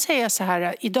jag kan säga så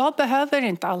här, idag behöver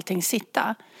inte allting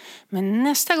sitta. Men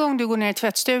nästa gång du går ner i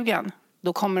tvättstugan,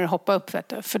 då kommer du hoppa upp, vet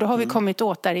du. För då har vi kommit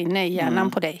åt där inne i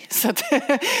hjärnan på dig. Så att,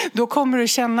 då kommer du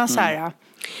känna så här,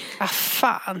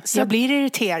 fan, jag blir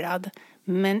irriterad.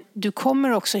 Men du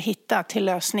kommer också hitta till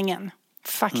lösningen,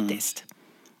 faktiskt.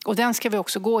 Och den ska vi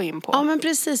också gå in på. Ja, men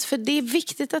precis, för det är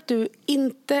viktigt att du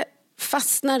inte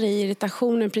fastnar i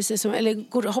irritationen precis som,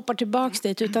 eller hoppar tillbaka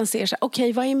dit, utan ser så här,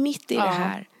 okej, vad är mitt i det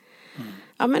här?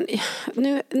 Ja, men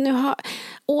nu har,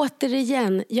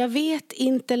 återigen, jag vet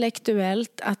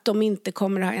intellektuellt att de inte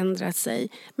kommer att ha ändrat sig,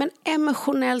 men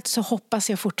emotionellt så hoppas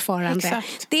jag fortfarande.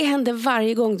 Exakt. Det händer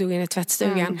varje gång du går in i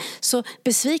tvättstugan. Så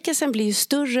besvikelsen blir ju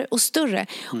större och större.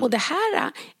 Och det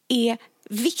här är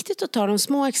viktigt att ta de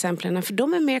små exemplen, för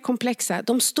de är mer komplexa.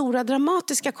 De stora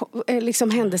dramatiska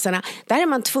händelserna, där är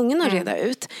man tvungen att reda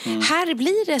ut. Här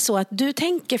blir det så att du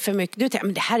tänker för mycket. Du tänker,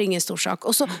 men det här är ingen stor sak.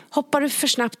 Och så hoppar du för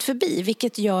snabbt förbi,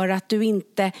 vilket gör att du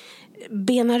inte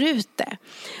benar ut det.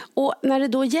 Och när det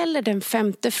då gäller den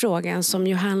 5:e frågan, som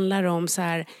ju handlar om så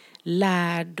här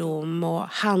lärdom och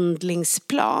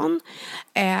handlingsplan.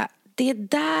 Det är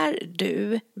där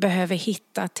du behöver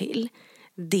hitta till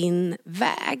din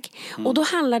väg. Och då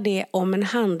handlar det om en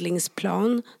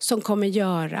handlingsplan som kommer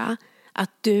göra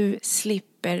att du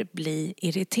slipper bli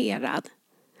irriterad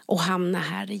och hamna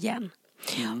här igen.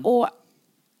 Och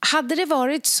hade det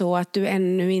varit så att du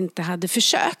ännu inte hade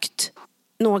försökt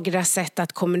några sätt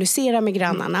att kommunicera med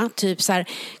grannarna, typ så här,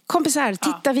 kompisar,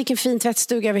 titta vilken fin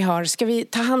tvättstuga vi har, ska vi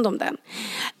ta hand om den?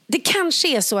 Det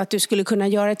kanske är så att du skulle kunna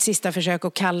göra ett sista försök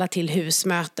och kalla till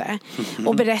husmöte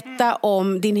och berätta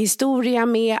om din historia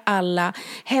med alla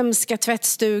hemska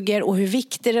tvättstugor och hur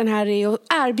viktig den här är, och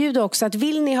erbjuda också att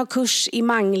vill ni ha kurs i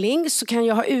mangling så kan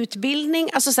jag ha utbildning.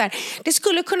 Alltså så här, det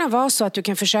skulle kunna vara så att du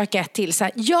kan försöka ett till. Så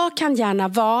här, jag kan gärna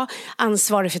vara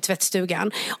ansvarig för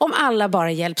tvättstugan om alla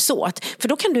bara hjälps åt. För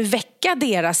då kan du väcka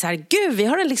deras så här, gud, vi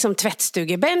har en liksom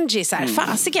tvättstuge-Benji så här,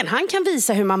 fasiken, han kan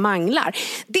visa hur man manglar.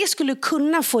 Det skulle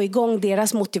kunna få igång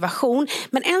deras motivation.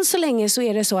 Men än så länge så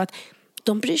är det så att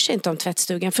de bryr sig inte om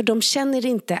tvättstugan, för de känner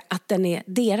inte att den är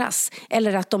deras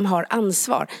eller att de har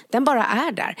ansvar. Den bara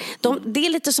är där. Det är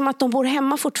lite som att de bor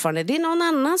hemma fortfarande. Det är någon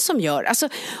annan som gör. Alltså,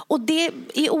 och det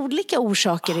är olika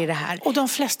orsaker i det här. Och de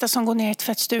flesta som går ner i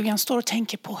tvättstugan står och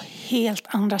tänker på helt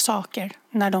andra saker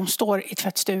när de står i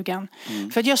tvättstugan.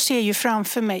 För jag ser ju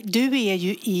framför mig, du är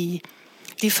ju i...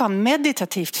 Det är fan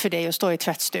meditativt för dig att stå i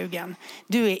tvättstugan.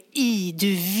 Du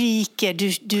viker,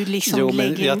 du liksom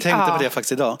lägger... Men jag tänkte på det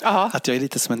faktiskt idag. Att jag är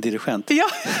lite som en dirigent. Ja.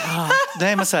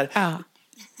 Nej, men så här...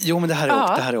 Jo, men det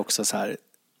här är också så här...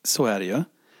 Så är det ju.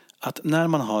 Att när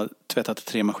man har tvättat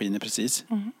 3 maskiner precis.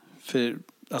 För,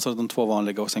 alltså de 2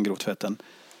 vanliga och sen grovtvätten.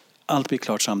 Allt blir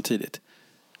klart samtidigt.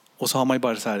 Och så har man ju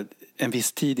bara så här en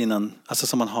viss tid innan... Alltså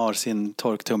som man har sin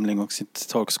torktumling och sitt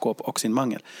torkskåp och sin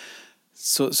mangel.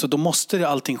 Så då måste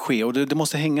allting ske, och det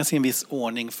måste hängas i en viss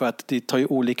ordning, för att det tar ju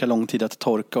olika lång tid att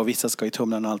torka, och vissa ska i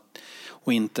tumlarna och allt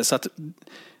och inte. Så att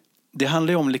det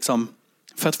handlar ju om liksom,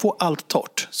 för att få allt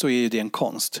torrt så är ju det en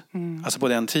konst. Alltså på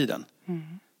den tiden.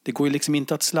 Det går ju liksom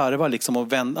inte att slarva liksom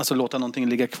och alltså låta någonting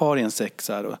ligga kvar i en säck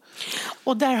så här.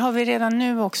 Och där har vi redan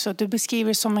nu också, du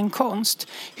beskriver som en konst.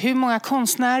 Hur många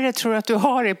konstnärer tror du att du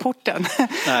har i porten?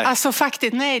 Nej. Alltså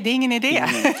faktiskt, nej, det är ingen idé.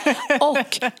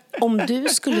 Och om du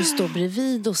skulle stå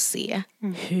bredvid och se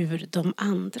hur de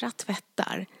andra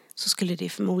tvättar, så skulle det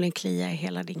förmodligen klia i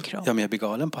hela din kropp. Ja, men jag blir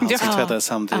galen på han som tvättade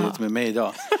samtidigt med mig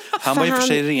idag. Han var ju för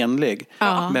sig renlig.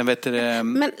 Men vet du,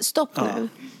 Men stopp nu.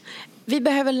 Vi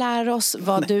behöver lära oss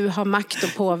vad du har makt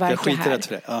att påverka jag skiter här. rätt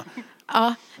för det. Ja.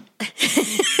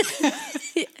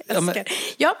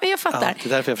 Ja, men jag fattar. Ja, det är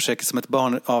därför jag försöker som ett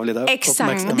barn avleda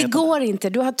Exakt, det går inte.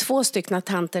 Du har 2 stycken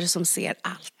tanter som ser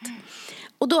allt.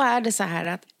 Och då är det så här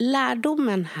att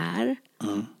lärdomen här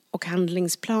och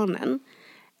handlingsplanen,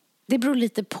 det beror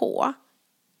lite på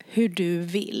hur du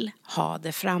vill ha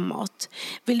det framåt.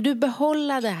 Vill du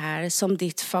behålla det här som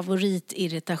ditt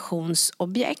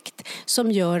favoritirritationsobjekt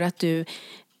som gör att du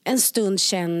en stund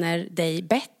känner dig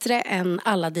bättre än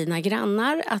alla dina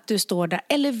grannar, att du står där?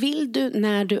 Eller vill du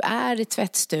när du är i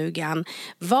tvättstugan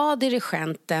vara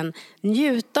dirigenten,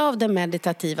 njuta av den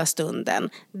meditativa stunden?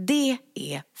 Det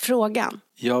är frågan.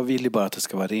 Jag vill ju bara att det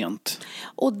ska vara rent.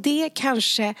 Och det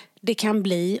kanske det kan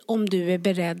bli om du är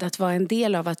beredd att vara en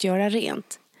del av att göra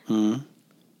rent.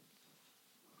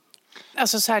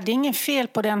 Alltså så här, det är ingen fel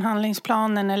på den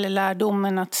handlingsplanen eller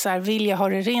lärdomen att så här, vill jag ha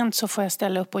det rent så får jag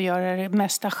ställa upp och göra det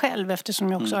mesta själv,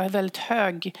 eftersom jag också har väldigt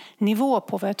hög nivå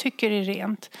på vad jag tycker är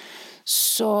rent.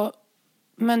 Så,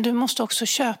 men du måste också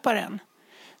köpa den.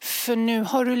 För nu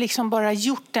har du liksom bara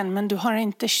gjort den, men du har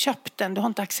inte köpt den. Du har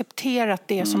inte accepterat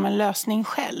det som en lösning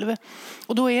själv.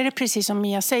 Och då är det precis som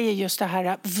Mia säger, just det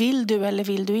här, vill du eller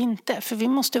vill du inte? För vi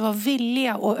måste vara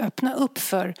villiga och öppna upp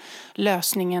för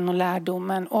lösningen och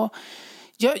lärdomen. Och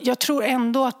jag tror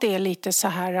ändå att det är lite så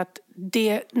här att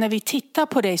när vi tittar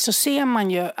på dig så ser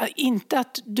man ju inte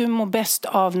att du mår bäst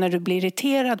av när du blir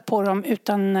irriterad på dem,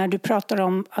 utan när du pratar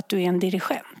om att du är en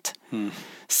dirigent.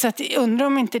 Så att jag undrar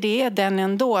om inte det är den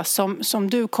ändå som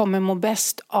du kommer må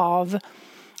bäst av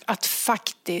att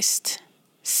faktiskt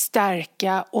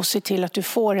stärka och se till att du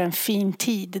får en fin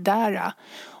tid där.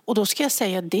 Och då ska jag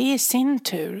säga att det i sin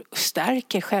tur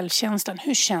stärker självkänslan.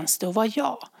 Hur känns det att vara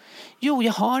jag? Jo,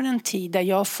 jag har en tid där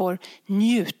jag får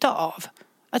njuta av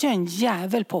att jag är en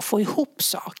jävel på att få ihop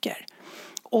saker.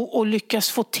 Och lyckas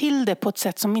få till det på ett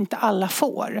sätt som inte alla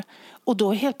får. Och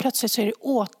då helt plötsligt så är det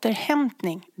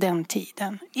återhämtning den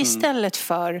tiden. Istället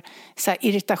för så här,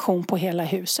 irritation på hela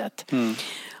huset.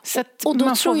 Så att och då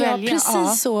man tror får jag välja,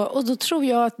 precis så. Och då tror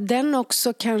jag att den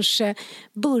också kanske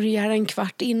börjar en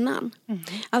kvart innan.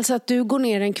 Alltså att du går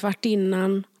ner en kvart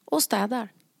innan och städar.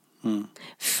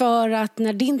 För att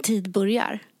när din tid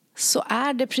börjar så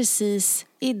är det precis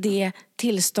i det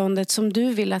tillståndet som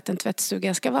du vill att en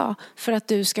tvättstuga ska vara. För att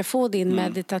du ska få din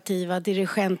meditativa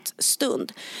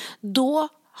dirigentstund. Då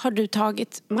har du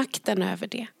tagit makten över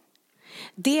det.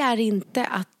 Det är inte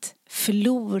att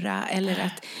förlora eller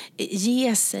att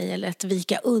ge sig eller att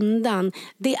vika undan.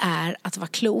 Det är att vara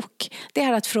klok. Det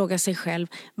är att fråga sig själv,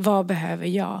 vad behöver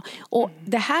jag? Och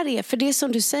det här är, för det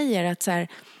som du säger, att så här,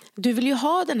 du vill ju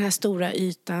ha den här stora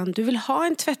ytan. Du vill ha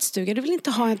en tvättstuga. Du vill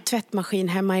inte ha en tvättmaskin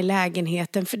hemma i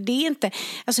lägenheten. För det är inte...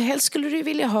 Alltså helst skulle du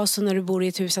vilja ha så när du bor i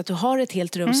ett hus att du har ett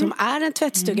helt rum som är en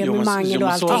tvättstuga med mangel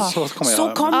och allting. Så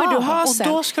kommer du ha sen.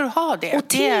 Och då ska du ha det. Och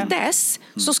till dess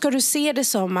så ska du se det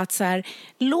som att så här,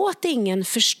 låt ingen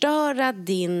förstöra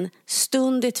din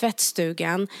stund i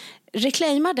tvättstugan.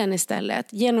 Reclaima den istället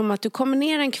genom att du kommer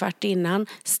ner en kvart innan,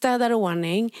 städar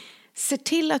ordning. Se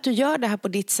till att du gör det här på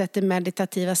ditt sätt, det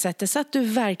meditativa sättet, så att du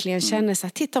verkligen känner så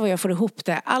här, titta vad jag får ihop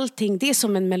det. Allting, det är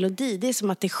som en melodi, det är som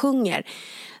att det sjunger.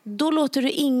 Då låter du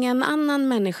ingen annan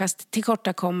människas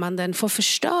tillkortakommanden få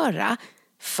förstöra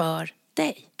för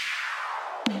dig.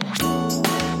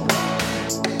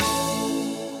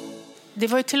 Det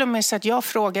var ju till och med så att jag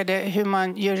frågade hur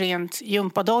man gör rent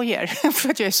gympadojor. För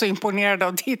att jag är så imponerad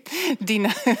av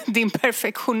din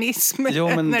perfektionism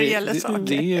när det gäller saker.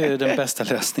 Det är ju den bästa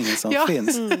lösningen som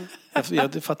finns.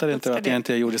 Jag fattar inte att jag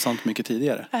inte gjorde sånt mycket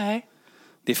tidigare. Nej.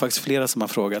 Det är faktiskt flera som har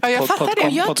frågat. Ja, jag fattar det.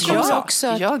 Jag tror också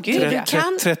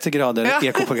att 30 grader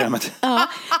ekoprogrammet. Ja,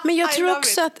 men jag tror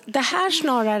också att det här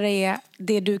snarare är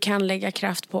det du kan lägga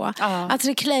kraft på. Att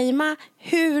reclaima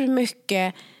hur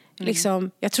mycket...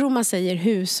 Liksom, jag tror man säger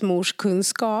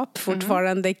husmorskunskap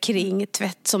fortfarande kring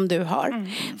tvätt som du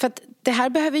har. För att det här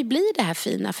behöver bli det här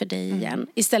fina för dig igen.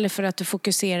 Istället för att du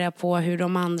fokuserar på hur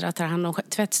de andra tar hand om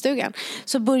tvättstugan.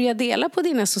 Så börja dela på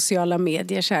dina sociala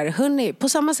medier så här. Hörrni, på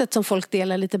samma sätt som folk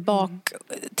delar lite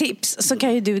baktips så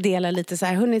kan ju du dela lite så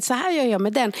här. Hörrni, så här gör jag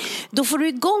med den. Då får du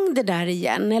igång det där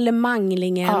igen. Eller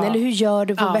manglingen. Eller hur gör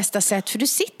du på bästa sätt. För du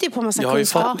sitter ju på en massa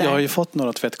kunskaper. Jag har ju fått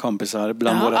några tvättkompisar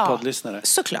bland våra poddlyssnare.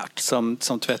 Såklart. Som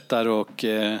tvättar och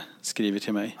skriver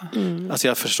till mig. Alltså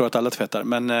jag förstår att alla tvättar.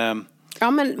 Men...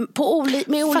 Ja, men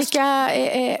med olika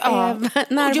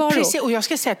närvaro. Och jag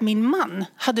ska säga att min man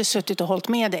hade suttit och hållit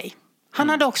med dig. Han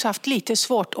hade också haft lite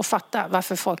svårt att fatta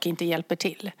varför folk inte hjälper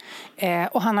till.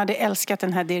 Och han hade älskat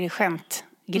den här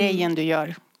dirigentgrejen du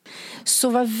gör. Så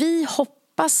vad vi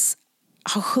hoppas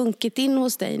har sjunkit in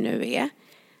hos dig nu är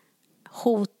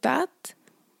hotat,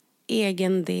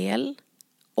 egen del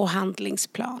och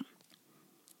handlingsplan.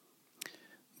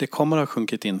 Det kommer att ha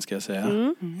sjunkit in, ska jag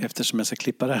säga. Eftersom jag ska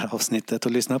klippa det här avsnittet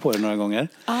och lyssna på det några gånger.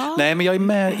 Nej, men jag är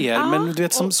med er. Men du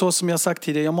vet, så som jag sagt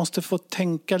tidigare, jag måste få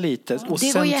tänka lite. Och det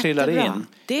sen trillar det in.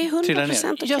 Det är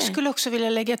 100% okej. Jag skulle också vilja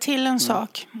lägga till en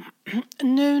sak.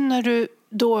 Nu när du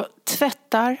då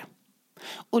tvättar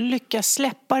och lyckas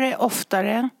släppa det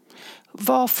oftare.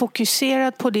 Var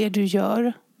fokuserad på det du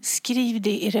gör. Skriv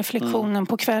det i reflektionen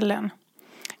på kvällen.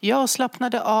 Jag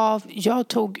slappnade av, jag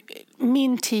tog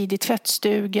min tid i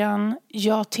tvättstugan,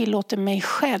 jag tillåter mig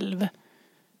själv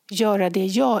göra det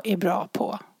jag är bra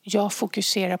på. Jag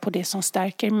fokuserar på det som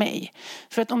stärker mig.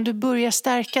 För att om du börjar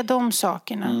stärka de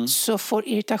sakerna så får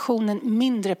irritationen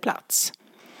mindre plats.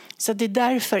 Så det är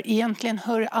därför egentligen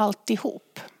hör allt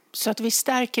ihop. Så att vi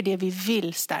stärker det vi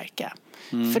vill stärka.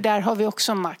 För där har vi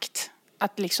också makt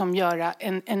att liksom göra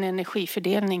en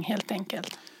energifördelning helt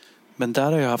enkelt. Men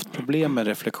där har jag haft problem med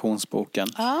reflektionsboken.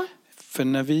 För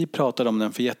när vi pratade om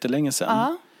den för jättelänge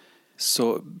sedan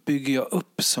så bygger jag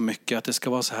upp så mycket att det ska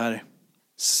vara så här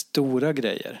stora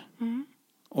grejer.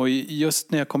 Och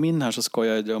just när jag kom in här så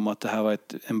skojade jag om att det här var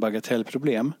en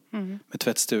bagatellproblem med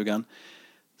tvättstugan.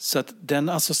 Så att den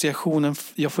associationen,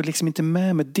 jag får liksom inte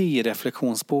med det i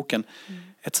reflektionsboken.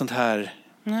 Ett sånt här...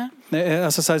 Nej,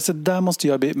 alltså så där måste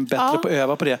jag bli bättre på att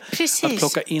öva på det. Precis. Att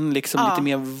plocka in liksom lite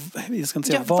mer, jag ska inte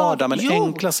säga vardag, men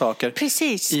enkla saker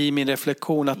i min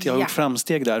reflektion, att jag har gjort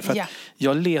framsteg där. För att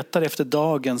jag letar efter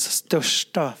dagens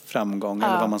största framgång,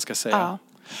 eller vad man ska säga.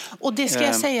 Och det ska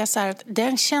jag säga så här, att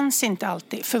den känns inte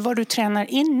alltid. För vad du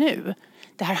tränar in nu,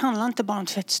 det här handlar inte bara om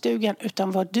tvättstugan,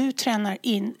 utan vad du tränar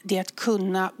in, det är att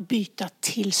kunna byta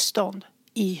tillstånd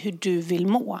i hur du vill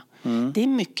må. Det är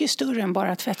mycket större än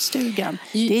bara tvättstugan.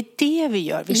 Det är det vi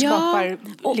gör. Vi skapar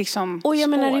liksom och jag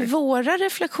spår. menar, i våra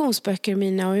reflektionsböcker,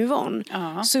 Mina och Yvonne,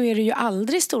 så är det ju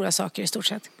aldrig stora saker i stort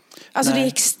sett. Alltså det är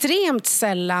extremt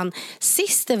sällan.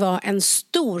 Sist det var en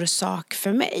stor sak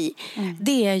för mig,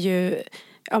 det är ju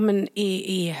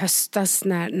i höstas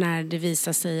när det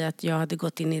visade sig att jag hade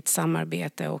gått in i ett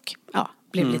samarbete och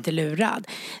blev lite lurad.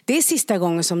 Det är sista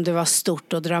gången som det var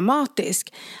stort och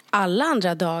dramatiskt. Alla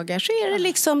andra dagar så är det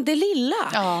liksom det lilla.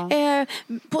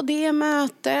 På det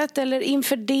mötet eller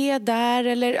inför det där.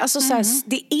 Eller, alltså, så här,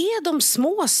 det är de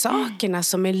små sakerna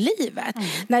som är livet.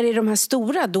 När det är de här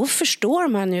stora, då förstår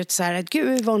man ju så här att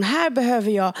gud Yvonne, här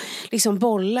behöver jag liksom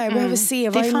bolla. Jag behöver se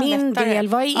vad är min lättare. Del,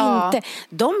 vad är inte.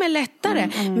 De är lättare.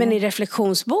 Men i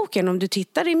reflektionsboken, om du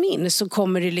tittar i min, så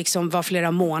kommer det liksom vara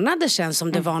flera månader sedan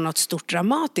som det var något stort dramatiskt.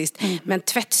 Men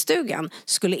tvättstugan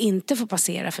skulle inte få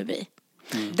passera förbi.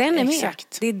 Den är med.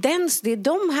 Det är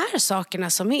de här sakerna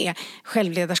som är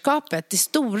självledarskapet. Det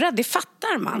stora, det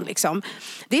fattar man liksom.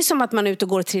 Det är som att man är ute och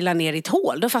går och trillar ner i ett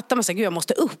hål. Då fattar man sig, gud jag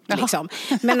måste upp liksom.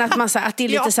 Men att det är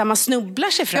lite så här, man snubblar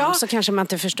sig fram, så kanske man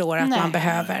inte förstår att man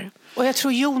behöver. Och jag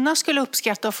tror Jonas skulle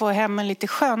uppskatta att få hem en lite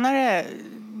skönare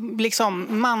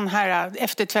liksom man här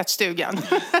efter tvättstugan.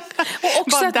 Och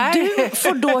också att du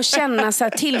får då känna så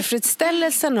här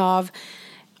tillfredsställelsen av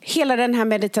hela den här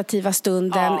meditativa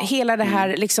stunden, hela det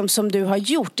här liksom som du har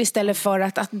gjort, istället för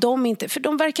att de inte, för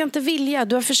de verkar inte vilja,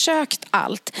 du har försökt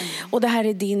allt och det här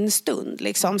är din stund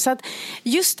liksom. Så att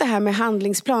just det här med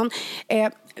handlingsplan,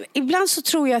 ibland så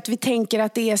tror jag att vi tänker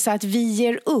att det är så att vi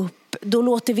ger upp, då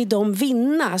låter vi dem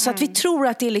vinna. Så att vi tror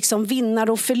att det är liksom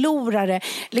vinnare och förlorare,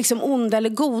 liksom onda eller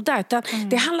goda.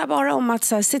 Det handlar bara om att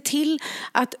så här, se till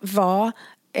att vara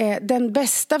den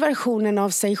bästa versionen av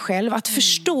sig själv. Att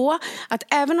förstå att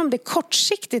även om det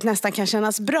kortsiktigt nästan kan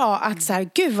kännas bra, att så här,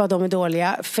 gud vad de är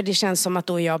dåliga, för det känns som att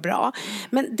då är jag bra.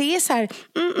 Men det är så här,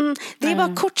 det är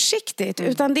bara kortsiktigt.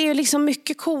 Utan det är liksom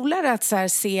mycket coolare att så här,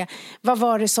 se vad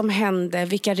var det som hände,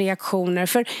 vilka reaktioner.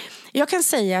 För jag kan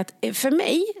säga att för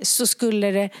mig så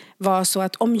skulle det vara så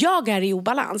att om jag är i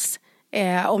obalans,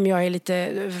 om jag är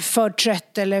lite för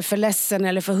trött eller för ledsen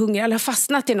eller för hungrig eller har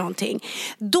fastnat i någonting.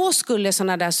 Då skulle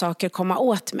såna där saker komma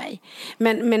åt mig.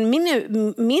 Men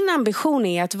min ambition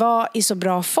är att vara i så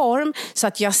bra form så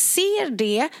att jag ser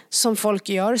det som folk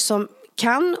gör som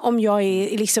kan, om jag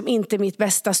är liksom inte mitt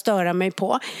bästa, störa mig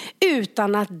på,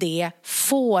 utan att det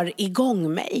får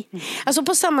igång mig. Alltså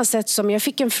på samma sätt som jag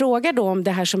fick en fråga då om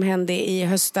det här som hände i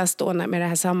höstas då med det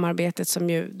här samarbetet som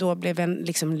ju då blev en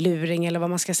liksom luring eller vad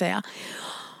man ska säga.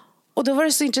 Och då var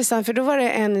det så intressant, för då var det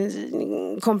en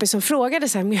kompis som frågade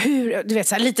så här, hur, du vet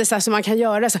så här, lite så här som man kan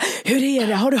göra så här, hur är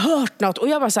det, har du hört något? Och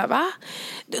jag bara så här, va?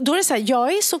 Då är det så här,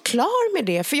 jag är så klar med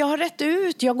det, för jag har rätt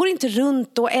ut, jag går inte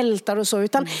runt och ältar och så,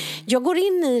 utan jag går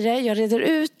in i det, jag reder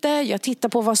ut det, jag tittar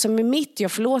på vad som är mitt,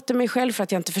 jag förlåter mig själv för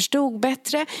att jag inte förstod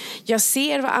bättre, jag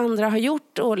ser vad andra har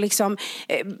gjort och liksom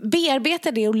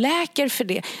bearbetar det och läker för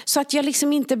det, så att jag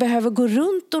liksom inte behöver gå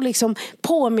runt och liksom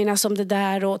påminnas om det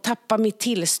där och tappa mitt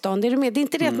tillstånd. Det är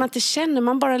inte det att man inte känner,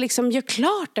 man bara liksom gör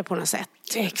klart det på något sätt.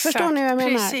 Exakt. Förstår ni vad jag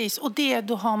menar? Precis, och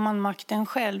då har man makten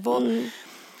själv. Och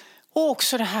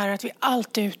också det här att vi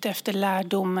alltid är ute efter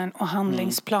lärdomen och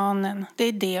handlingsplanen. Det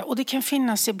är det. Och det kan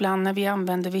finnas ibland när vi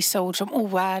använder vissa ord som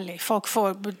oärlig. Folk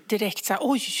får direkt så här,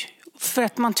 oj, för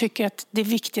att man tycker att det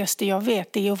viktigaste jag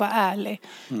vet är att vara ärlig.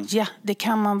 Ja, det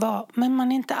kan man vara. Men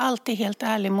man är inte alltid helt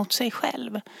ärlig mot sig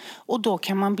själv. Och då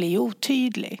kan man bli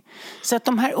otydlig. Så att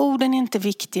de här orden är inte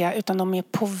viktiga, utan de är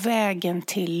på vägen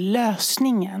till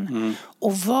lösningen.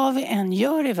 Och vad vi än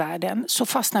gör i världen så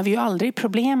fastnar vi ju aldrig i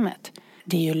problemet.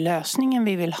 Det är ju lösningen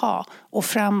vi vill ha. Och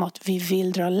framåt, vi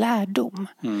vill dra lärdom.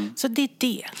 Så det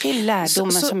är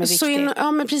lärdomen som är viktig.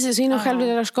 Ja, men precis. Så inom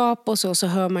självledarskap och så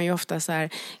hör man ju ofta så här,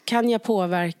 kan jag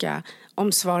påverka?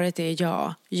 Om svaret är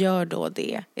ja, gör då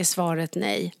det. Är svaret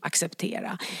nej,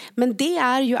 acceptera. Men det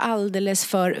är ju alldeles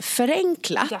för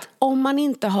förenklat om man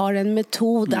inte har en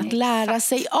metod att lära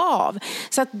sig av.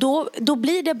 Så att då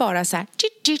blir det bara så här,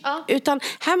 utan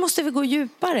här måste vi gå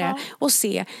djupare och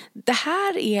se, det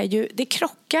här är ju, det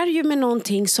krockar ju med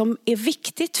någonting som är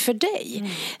viktigt för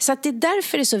dig. Så att det är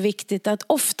därför det är så viktigt att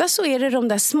ofta så är det de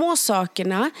där små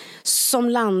sakerna som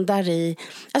landar i,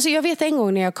 alltså jag vet en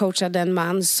gång när jag coachade en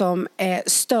man som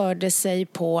störde sig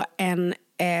på en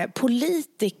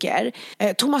politiker,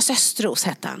 Thomas Östros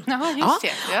hette han.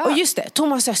 Och just det,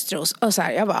 Thomas Östros. Och så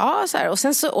här, jag bara, så här, och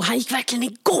sen så, och han gick verkligen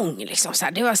igång liksom så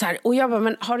här, det var så här, och jag bara,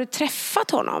 men har du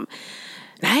träffat honom?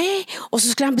 Nej, och så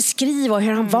skulle han beskriva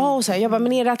hur han var och så här. Jag bara,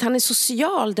 men är det att han är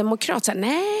socialdemokrat? Så här,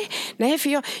 nej, för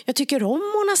jag tycker om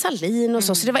Mona Sahlin och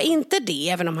så det var inte det,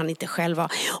 även om han inte själv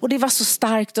var. Och det var så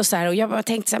starkt och så här, och jag bara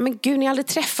tänkte så här, men gud, ni har aldrig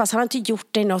träffats, han har inte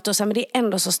gjort dig något och så här, men det är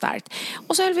ändå så starkt.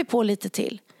 Och så höll vi på lite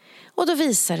till. Och då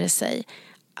visade det sig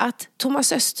att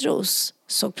Thomas Östros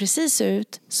såg precis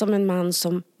ut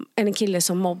som en kille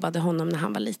som mobbade honom när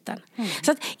han var liten.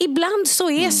 Så att ibland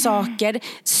så är saker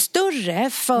större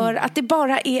för att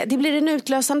det blir en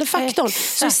utlösande faktor.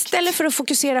 Så istället för att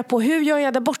fokusera på hur gör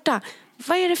jag där borta,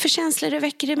 vad är det för känslor det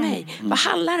väcker i mig? Vad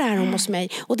handlar det här om hos mig?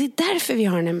 Och det är därför vi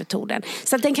har den här metoden.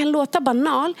 Så att den kan låta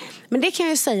banal, men det kan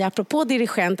jag säga apropå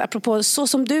dirigent, apropå så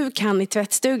som du kan i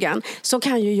tvättstugan, så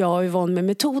kan ju jag och Yvonne med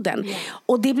metoden.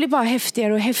 Och det blir bara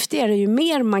häftigare och häftigare ju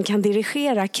mer man kan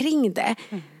dirigera kring det.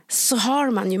 Så har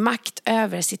man ju makt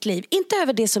över sitt liv. Inte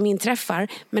över det som inträffar,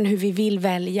 men hur vi vill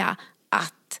välja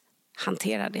att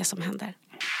hantera det som händer.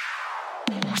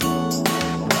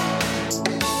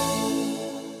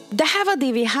 Det här var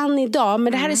det vi hann idag,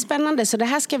 men det här är spännande, så det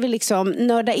här ska vi liksom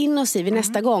nörda in oss i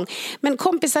nästa gång. Men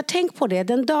kompisar, tänk på det,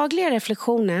 den dagliga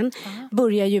reflektionen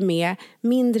börjar ju med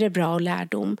mindre bra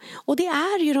lärdom. Och det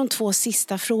är ju de 2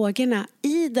 sista frågorna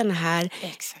i den här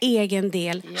egen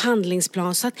del,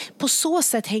 handlingsplan. Så att på så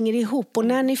sätt hänger det ihop. Och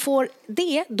när ni får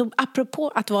det, då,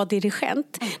 apropå att vara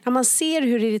dirigent, när man ser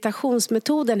hur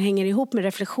irritationsmetoden hänger ihop med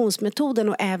reflektionsmetoden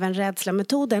och även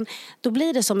rädslametoden, då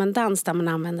blir det som en dans där man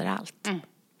använder allt.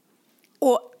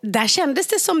 Och där kändes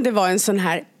det som det var en sån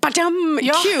här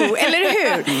cue, eller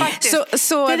hur?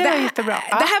 Så det var jättebra.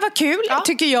 Det här var kul,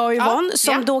 tycker jag och Yvonne,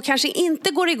 som då kanske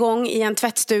inte går igång i en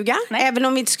tvättstuga. Även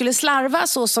om vi inte skulle slarva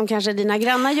så som kanske dina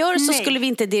grannar gör, så skulle vi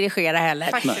inte dirigera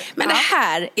heller. Men det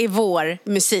här är vår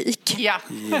musik.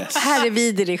 Yes. Här är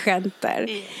vi dirigenter.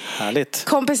 Härligt.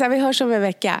 Kompisar, vi hörs om en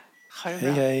vecka.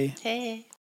 Hej.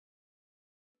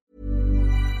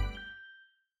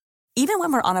 Even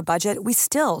when we're on a budget, we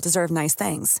still deserve nice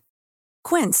things.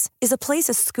 Quince is a place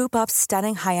to scoop up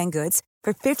stunning high-end goods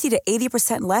for 50 to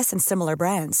 80% less than similar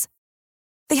brands.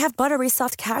 They have buttery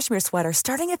soft cashmere sweaters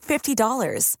starting at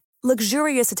 $50,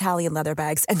 luxurious Italian leather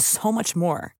bags, and so much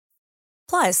more.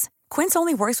 Plus, Quince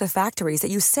only works with factories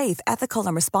that use safe, ethical,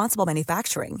 and responsible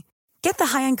manufacturing. Get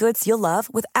the high-end goods you'll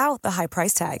love without the high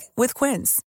price tag with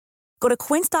Quince. Go to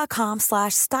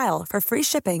quince.com/style for free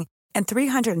shipping and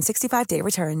 365-day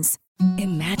returns.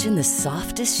 Imagine the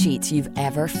softest sheets you've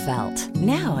ever felt.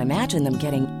 Now imagine them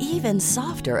getting even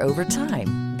softer over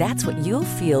time. That's what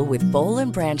you'll feel with Boll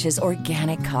 & Branch's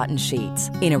organic cotton sheets.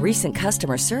 In a recent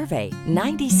customer survey,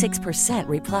 96%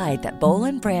 replied that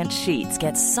Boll & Branch sheets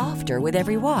get softer with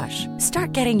every wash.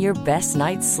 Start getting your best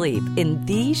night's sleep in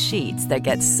these sheets that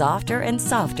get softer and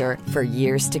softer for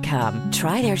years to come.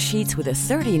 Try their sheets with a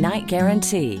 30-night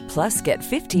guarantee. Plus, get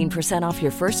 15% off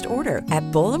your first order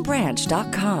at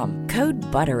bollandbranch.com. Code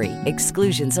BUTTERY.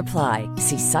 Exclusions apply.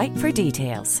 See site for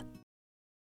details.